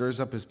God stirs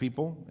up his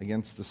people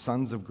against the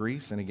sons of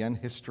Greece, and again,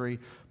 history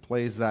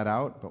plays that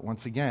out. But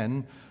once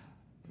again,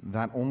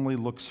 that only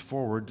looks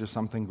forward to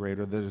something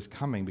greater that is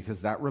coming,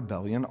 because that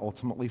rebellion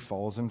ultimately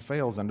falls and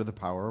fails under the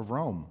power of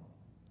Rome.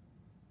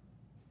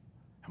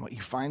 And what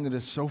you find that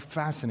is so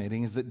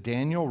fascinating is that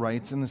Daniel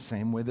writes in the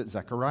same way that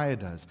Zechariah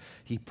does.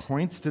 He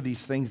points to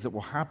these things that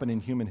will happen in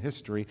human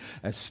history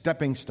as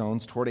stepping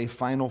stones toward a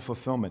final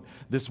fulfillment.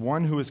 This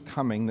one who is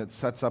coming that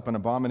sets up an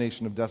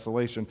abomination of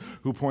desolation,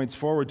 who points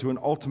forward to an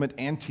ultimate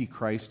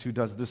antichrist who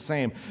does the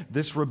same.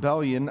 This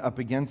rebellion up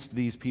against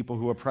these people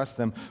who oppress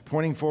them,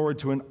 pointing forward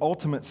to an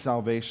ultimate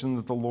salvation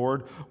that the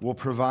Lord will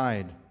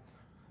provide.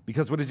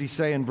 Because what does he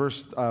say in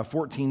verse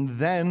 14?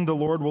 "Then the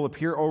Lord will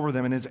appear over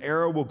them, and his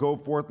arrow will go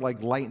forth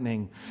like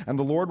lightning. And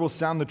the Lord will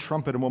sound the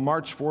trumpet and will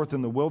march forth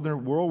in the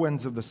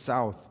whirlwinds of the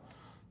south.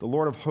 The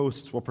Lord of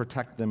hosts will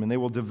protect them, and they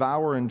will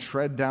devour and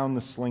tread down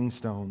the sling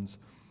stones.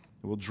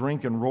 They will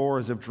drink and roar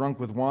as if drunk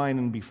with wine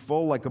and be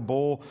full like a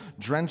bowl,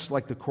 drenched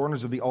like the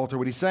corners of the altar."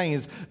 What he's saying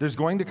is there's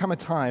going to come a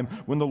time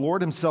when the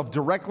Lord himself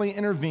directly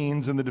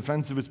intervenes in the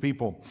defense of his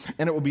people.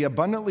 And it will be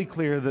abundantly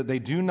clear that they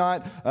do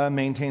not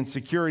maintain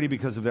security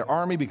because of their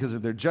army, because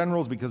of their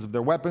generals, because of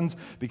their weapons,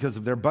 because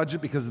of their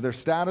budget, because of their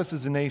status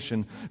as a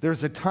nation.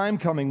 There's a time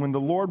coming when the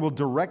Lord will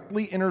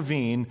directly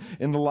intervene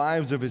in the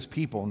lives of his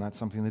people. And that's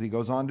something that he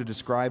goes on to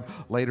describe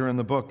later in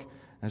the book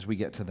as we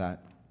get to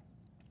that.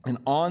 "And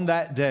on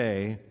that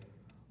day,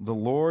 the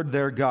Lord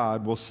their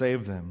God will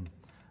save them.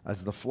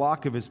 As the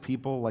flock of his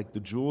people, like the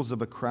jewels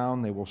of a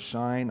crown, they will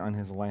shine on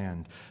his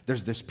land."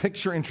 There's this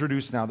picture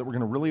introduced now that we're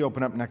going to really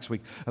open up next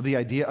week of the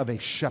idea of a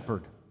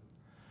shepherd.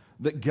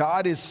 That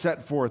God is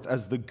set forth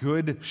as the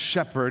good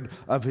shepherd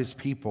of his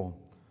people.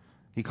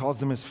 He calls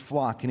them his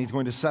flock, and he's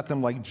going to set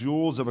them like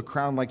jewels of a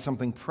crown, like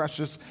something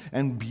precious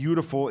and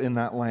beautiful in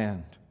that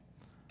land.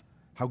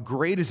 How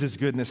great is his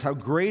goodness! How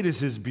great is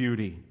his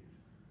beauty!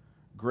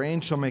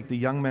 "Grain shall make the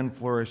young men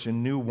flourish,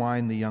 and new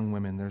wine the young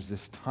women." There's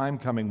this time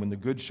coming when the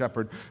good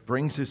shepherd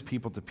brings his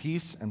people to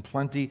peace and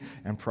plenty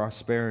and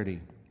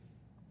prosperity.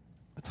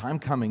 A time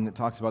coming that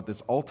talks about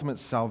this ultimate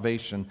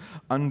salvation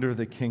under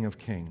the King of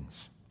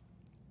Kings.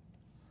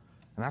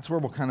 And that's where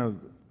we'll kind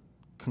of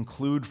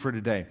conclude for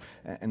today.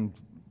 And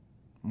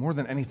more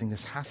than anything,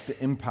 this has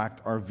to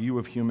impact our view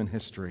of human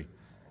history.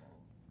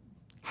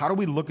 How do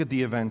we look at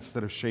the events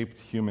that have shaped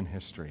human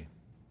history?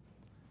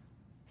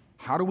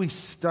 How do we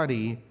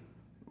study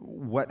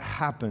what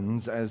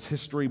happens as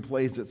history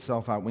plays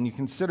itself out? When you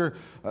consider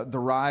the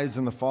rise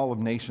and the fall of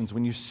nations,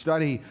 when you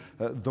study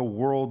the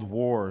world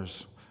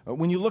wars,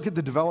 when you look at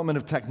the development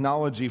of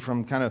technology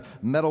from kind of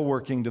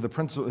metalworking to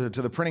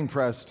the printing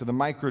press to the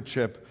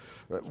microchip,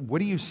 what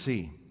do you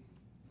see?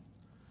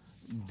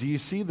 Do you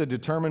see the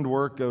determined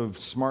work of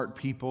smart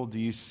people? Do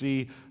you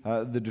see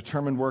the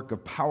determined work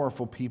of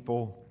powerful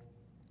people?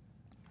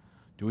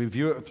 Do we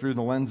view it through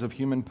the lens of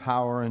human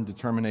power and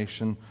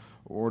determination,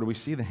 or do we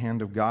see the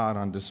hand of God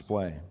on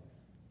display?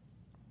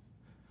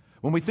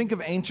 When we think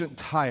of ancient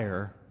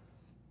Tyre,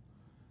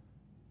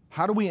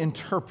 How do we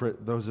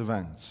interpret those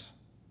events?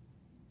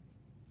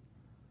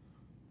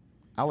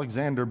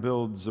 Alexander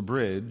builds a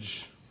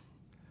bridge,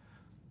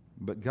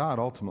 but God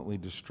ultimately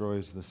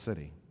destroys the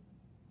city.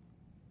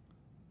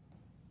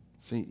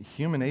 See,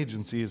 human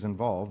agency is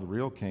involved,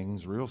 real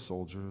kings, real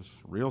soldiers,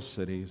 real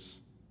cities.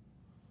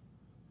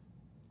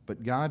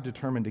 But God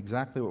determined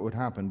exactly what would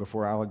happen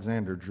before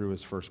Alexander drew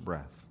his first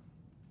breath.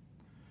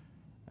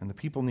 And the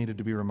people needed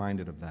to be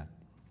reminded of that.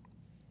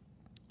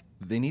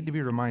 They need to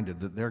be reminded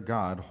that their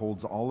God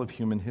holds all of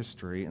human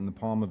history in the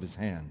palm of his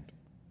hand.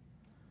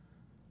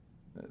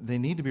 They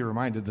need to be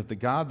reminded that the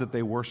God that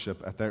they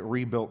worship at that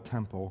rebuilt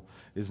temple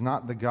is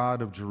not the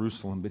God of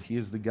Jerusalem, but he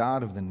is the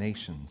God of the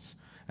nations,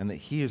 and that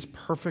he is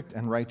perfect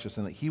and righteous,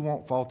 and that he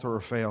won't falter or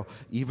fail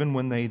even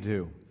when they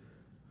do.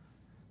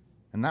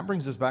 And that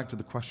brings us back to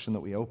the question that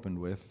we opened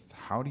with: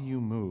 how do you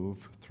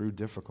move through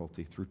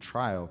difficulty, through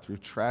trial, through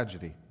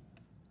tragedy?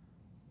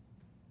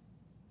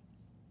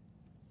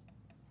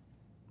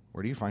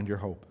 Where do you find your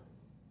hope?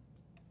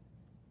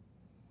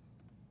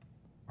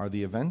 Are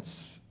the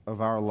events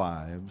of our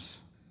lives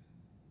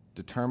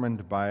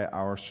determined by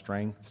our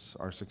strengths,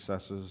 our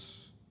successes,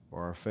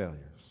 or our failures?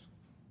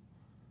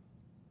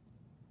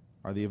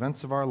 Are the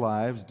events of our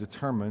lives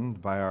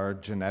determined by our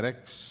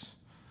genetics,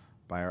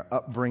 by our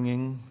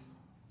upbringing,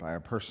 by our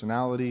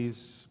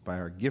personalities, by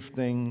our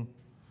gifting,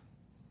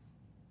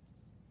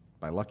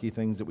 by lucky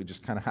things that we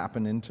just kind of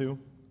happen into?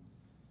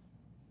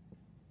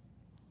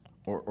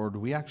 Or do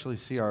we actually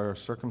see our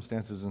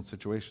circumstances and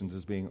situations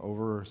as being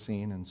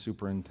overseen and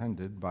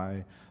superintended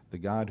by the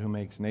God who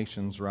makes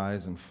nations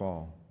rise and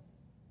fall?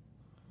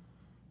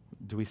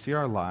 Do we see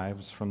our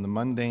lives, from the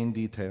mundane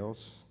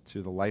details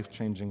to the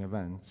life-changing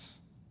events,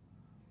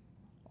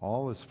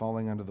 all as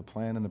falling under the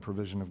plan and the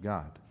provision of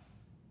God?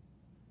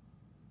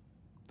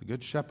 The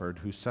Good Shepherd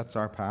who sets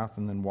our path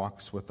and then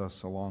walks with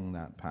us along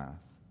that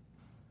path.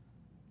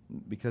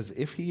 Because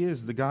if he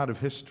is the God of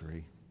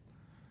history,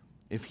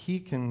 if he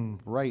can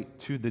write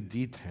to the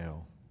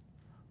detail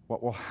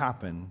what will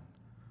happen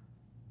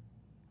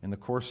in the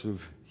course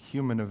of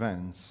human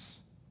events,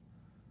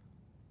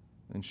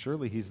 then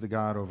surely he's the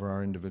God over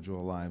our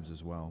individual lives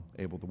as well,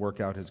 able to work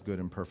out his good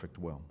and perfect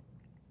will.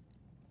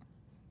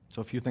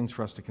 So a few things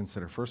for us to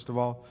consider. First of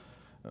all,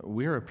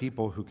 we are a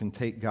people who can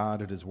take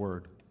God at his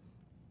word.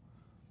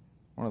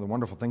 One of the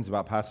wonderful things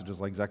about passages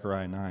like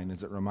Zechariah 9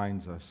 is it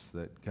reminds us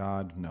that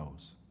God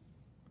knows.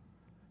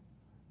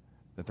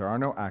 That there are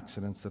no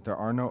accidents, that there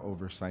are no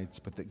oversights,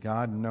 but that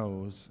God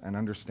knows and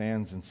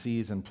understands and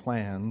sees and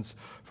plans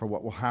for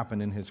what will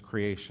happen in his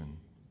creation.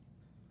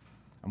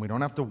 And we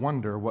don't have to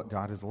wonder what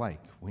God is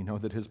like. We know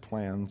that his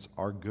plans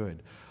are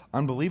good.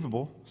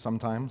 Unbelievable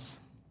sometimes.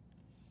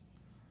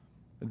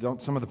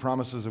 Don't some of the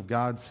promises of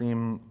God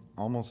seem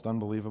almost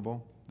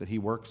unbelievable? That he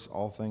works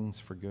all things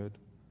for good?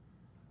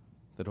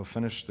 That he'll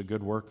finish the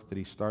good work that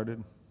he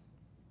started?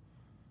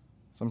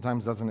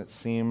 Sometimes doesn't it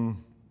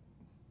seem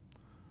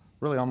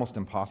really almost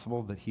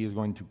impossible that he is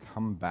going to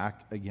come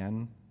back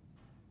again?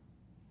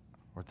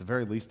 Or at the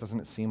very least,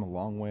 doesn't it seem a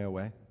long way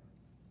away?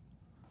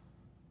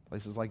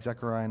 Places like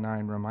Zechariah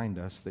 9 remind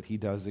us that he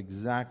does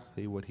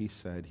exactly what he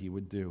said he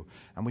would do.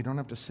 And we don't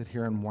have to sit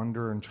here and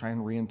wonder and try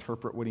and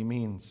reinterpret what he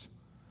means.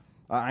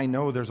 I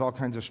know there's all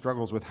kinds of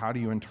struggles with how do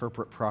you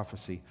interpret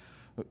prophecy.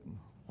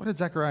 What did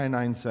Zechariah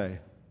 9 say?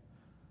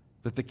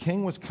 That the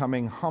king was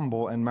coming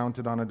humble and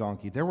mounted on a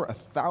donkey. There were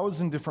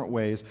 1,000 different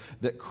ways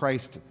that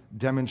Christ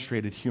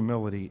demonstrated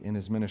humility in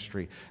his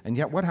ministry. And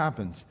yet what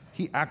happens?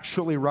 He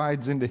actually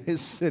rides into his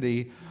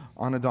city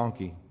on a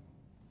donkey.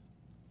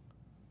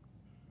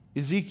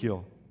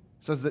 Ezekiel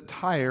says that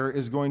Tyre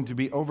is going to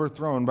be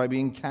overthrown by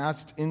being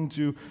cast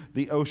into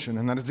the ocean.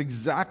 And that is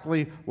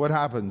exactly what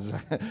happens.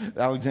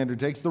 Alexander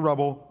takes the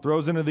rubble,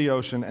 throws it into the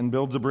ocean, and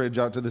builds a bridge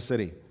out to the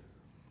city.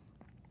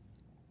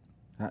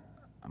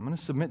 I'm going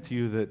to submit to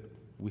you that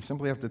we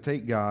simply have to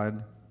take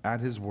God at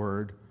his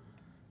word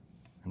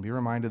and be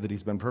reminded that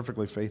he's been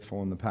perfectly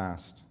faithful in the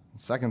past.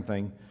 Second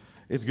thing,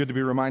 it's good to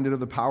be reminded of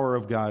the power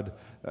of God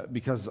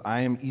because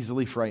I am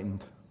easily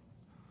frightened.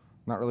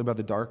 Not really by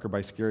the dark or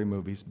by scary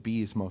movies.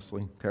 Bees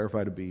mostly.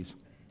 Terrified of bees.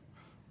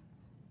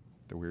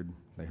 They're weird.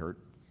 They hurt.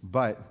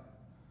 But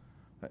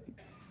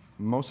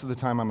most of the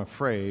time I'm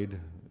afraid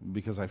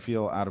because I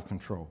feel out of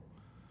control.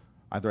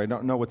 Either I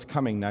don't know what's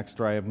coming next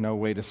or I have no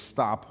way to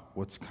stop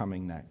what's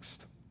coming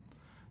next.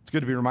 It's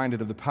good to be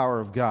reminded of the power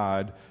of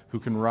God who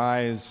can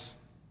rise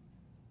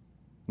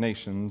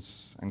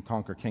nations and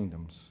conquer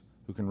kingdoms,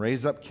 who can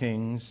raise up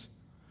kings,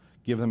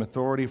 give them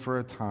authority for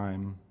a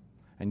time,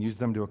 and use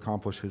them to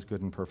accomplish his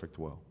good and perfect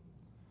will.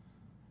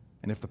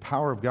 And if the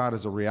power of God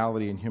is a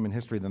reality in human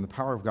history, then the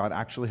power of God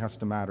actually has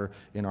to matter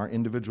in our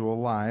individual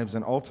lives.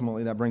 And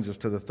ultimately, that brings us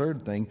to the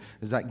third thing,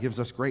 is that gives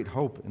us great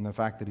hope in the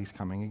fact that he's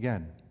coming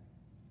again.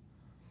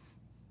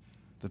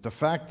 That the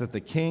fact that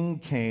the king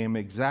came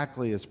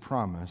exactly as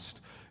promised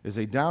is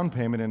a down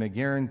payment and a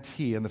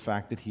guarantee in the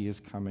fact that he is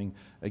coming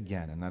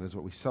again. And that is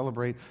what we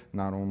celebrate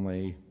not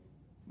only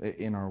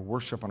in our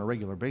worship on a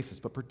regular basis,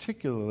 but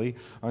particularly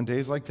on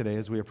days like today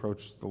as we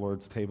approach the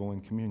Lord's table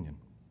in communion.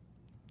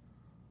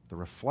 the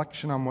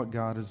reflection on what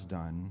God has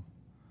done,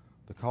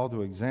 the call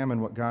to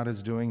examine what God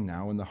is doing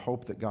now, and the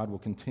hope that God will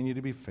continue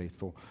to be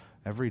faithful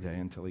every day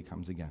until he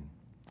comes again.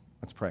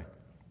 Let's pray.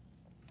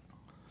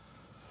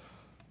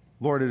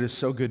 Lord, it is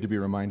so good to be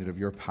reminded of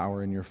your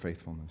power and your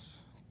faithfulness,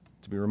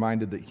 to be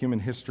reminded that human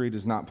history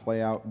does not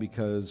play out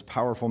because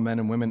powerful men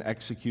and women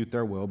execute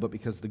their will, but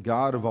because the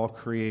God of all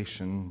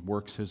creation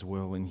works his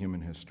will in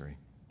human history.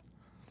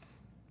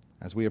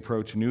 As we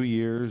approach New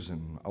Year's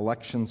and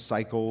election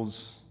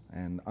cycles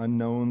and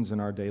unknowns in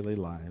our daily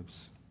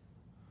lives,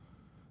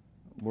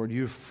 Lord,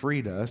 you've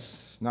freed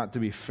us not to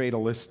be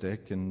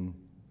fatalistic and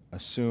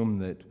assume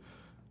that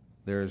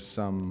there's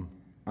some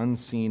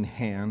unseen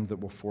hand that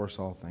will force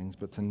all things,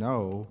 but to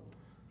know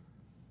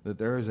that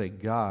there is a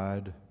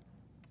God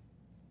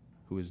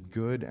who is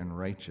good and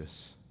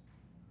righteous,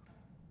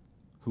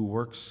 who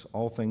works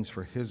all things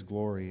for his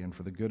glory and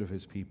for the good of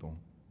his people,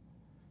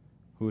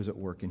 who is at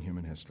work in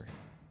human history.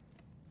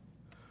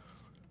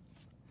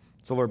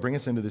 So, Lord, bring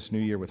us into this new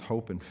year with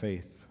hope and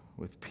faith,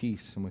 with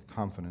peace and with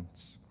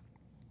confidence.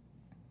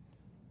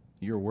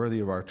 You're worthy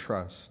of our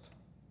trust.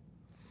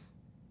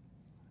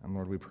 And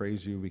Lord, we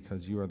praise you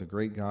because you are the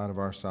great God of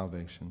our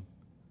salvation,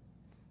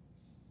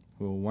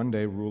 who will one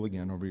day rule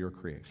again over your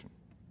creation.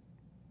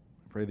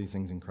 I pray these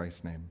things in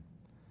Christ's name.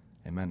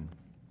 Amen.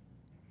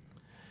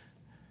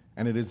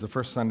 And it is the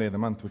first Sunday of the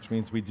month, which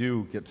means we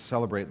do get to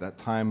celebrate that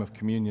time of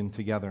communion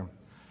together.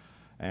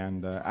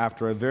 And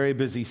after a very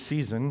busy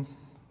season,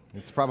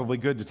 it's probably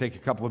good to take a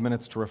couple of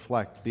minutes to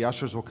reflect. The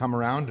ushers will come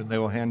around and they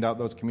will hand out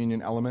those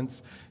communion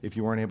elements if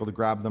you weren't able to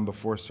grab them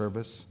before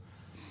service.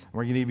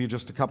 We're going to give you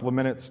just a couple of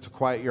minutes to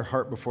quiet your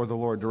heart before the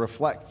Lord, to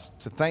reflect,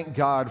 to thank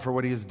God for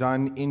what he has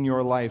done in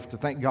your life, to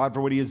thank God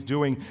for what he is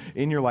doing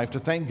in your life, to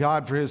thank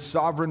God for his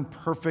sovereign,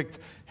 perfect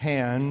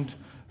hand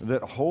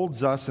that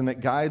holds us and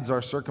that guides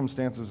our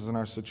circumstances and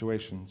our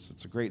situations.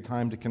 It's a great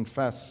time to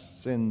confess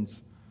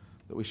sins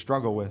that we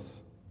struggle with,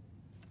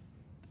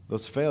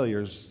 those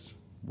failures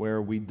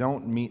where we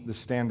don't meet the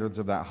standards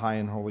of that high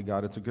and holy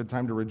God. It's a good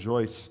time to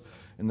rejoice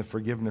in the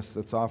forgiveness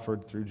that's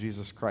offered through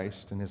Jesus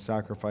Christ and his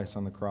sacrifice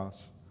on the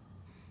cross.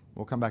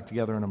 We'll come back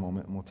together in a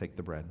moment and we'll take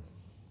the bread.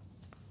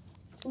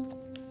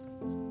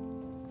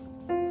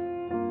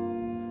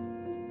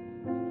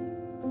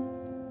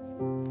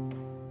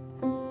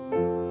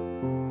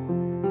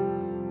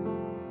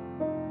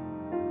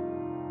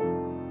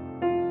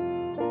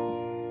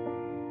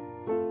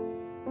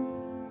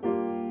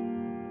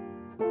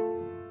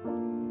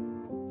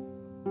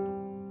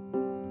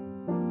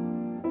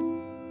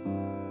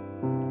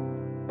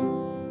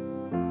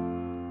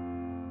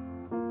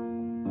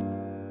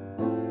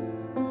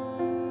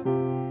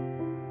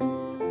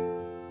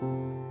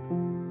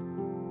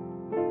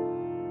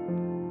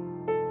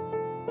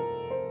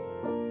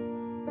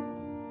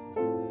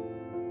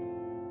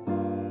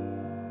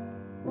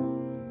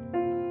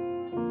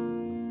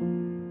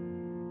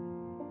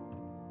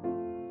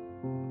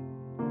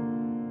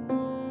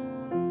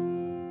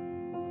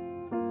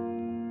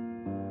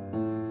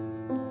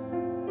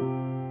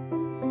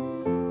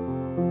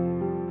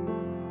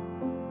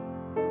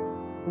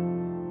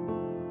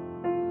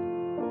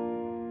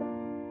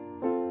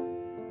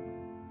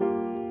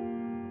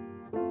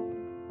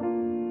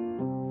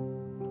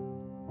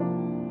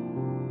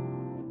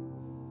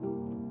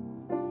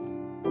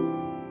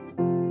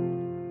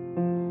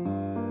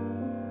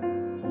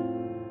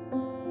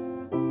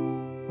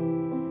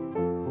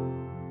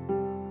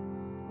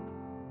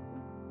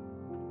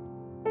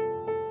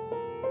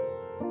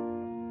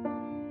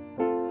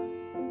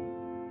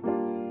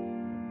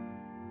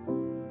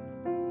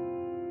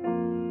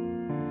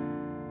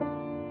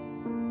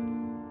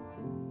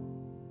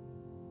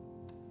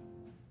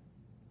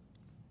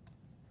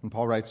 And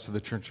Paul writes to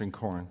the church in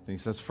Corinth, and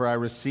he says, "For I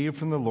received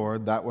from the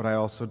Lord that what I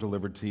also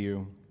delivered to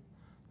you,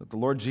 that the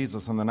Lord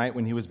Jesus, on the night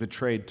when he was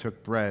betrayed,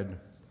 took bread,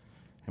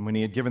 and when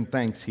he had given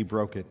thanks, he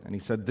broke it. And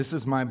he said, 'This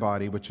is my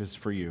body, which is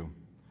for you.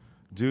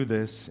 Do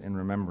this in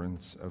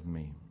remembrance of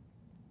me.'"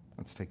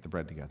 Let's take the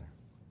bread together.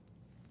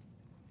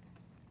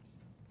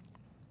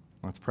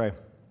 Let's pray.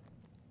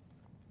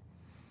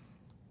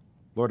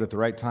 Lord, at the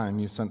right time,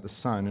 you sent the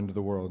Son into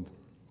the world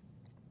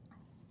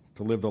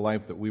to live the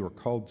life that we were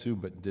called to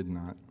but did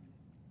not,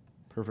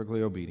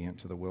 perfectly obedient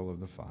to the will of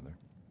the Father.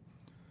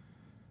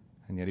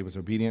 And yet he was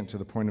obedient to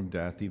the point of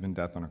death, even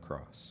death on a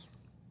cross.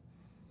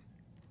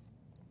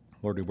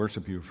 Lord, we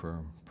worship you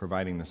for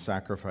providing the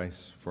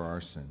sacrifice for our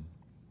sin,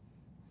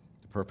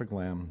 the perfect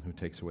Lamb who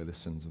takes away the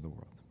sins of the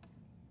world.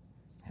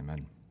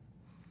 Amen.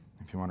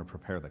 If you want to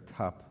prepare the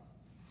cup,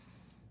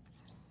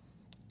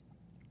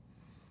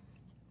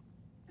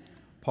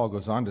 Paul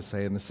goes on to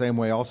say, in the same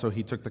way also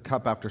he took the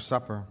cup after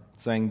supper,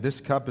 saying, "This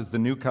cup is the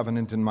new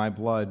covenant in my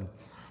blood.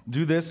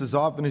 Do this as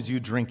often as you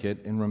drink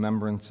it in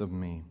remembrance of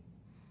me.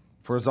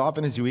 For as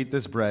often as you eat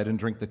this bread and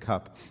drink the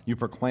cup, you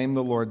proclaim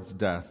the Lord's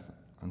death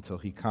until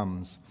he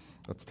comes."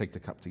 Let's take the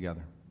cup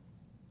together.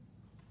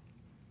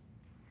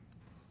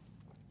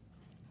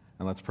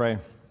 And let's pray.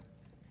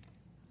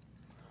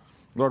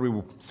 Lord, we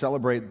will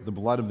celebrate the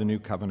blood of the new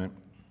covenant,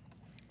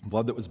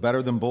 blood that was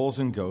better than bulls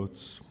and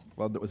goats,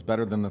 blood that was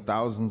better than the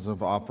thousands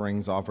of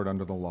offerings offered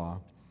under the law,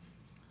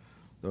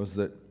 those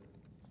that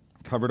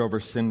covered over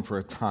sin for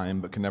a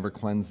time but can never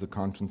cleanse the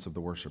conscience of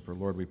the worshiper.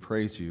 Lord, we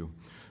praise you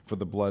for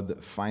the blood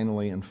that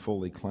finally and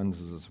fully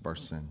cleanses us of our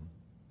sin,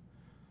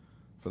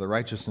 for the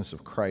righteousness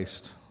of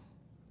Christ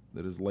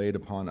that is laid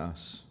upon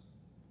us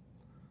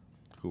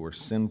who are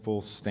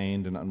sinful,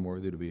 stained, and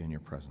unworthy to be in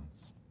your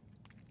presence.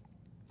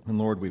 And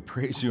Lord, we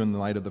praise you in the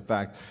light of the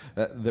fact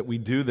that we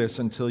do this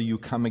until you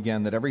come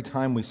again, that every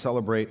time we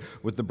celebrate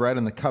with the bread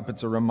and the cup,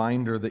 it's a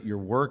reminder that your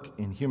work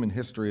in human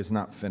history is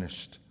not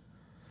finished,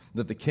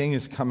 that the King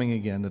is coming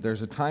again, that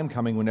there's a time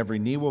coming when every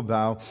knee will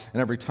bow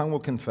and every tongue will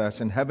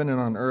confess in heaven and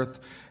on earth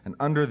and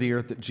under the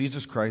earth that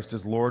Jesus Christ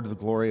is Lord to the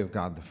glory of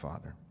God the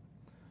Father.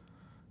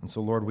 And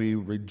so, Lord, we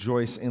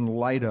rejoice in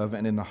light of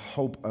and in the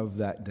hope of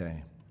that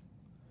day.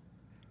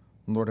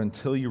 And Lord,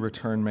 until you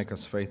return, make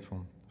us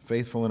faithful.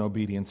 Faithful in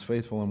obedience,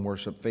 faithful in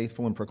worship,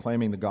 faithful in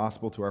proclaiming the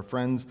gospel to our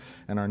friends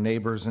and our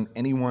neighbors and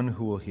anyone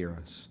who will hear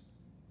us.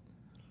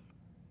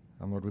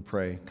 And Lord, we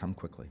pray, come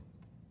quickly.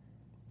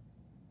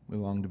 We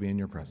long to be in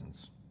your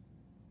presence.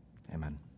 Amen.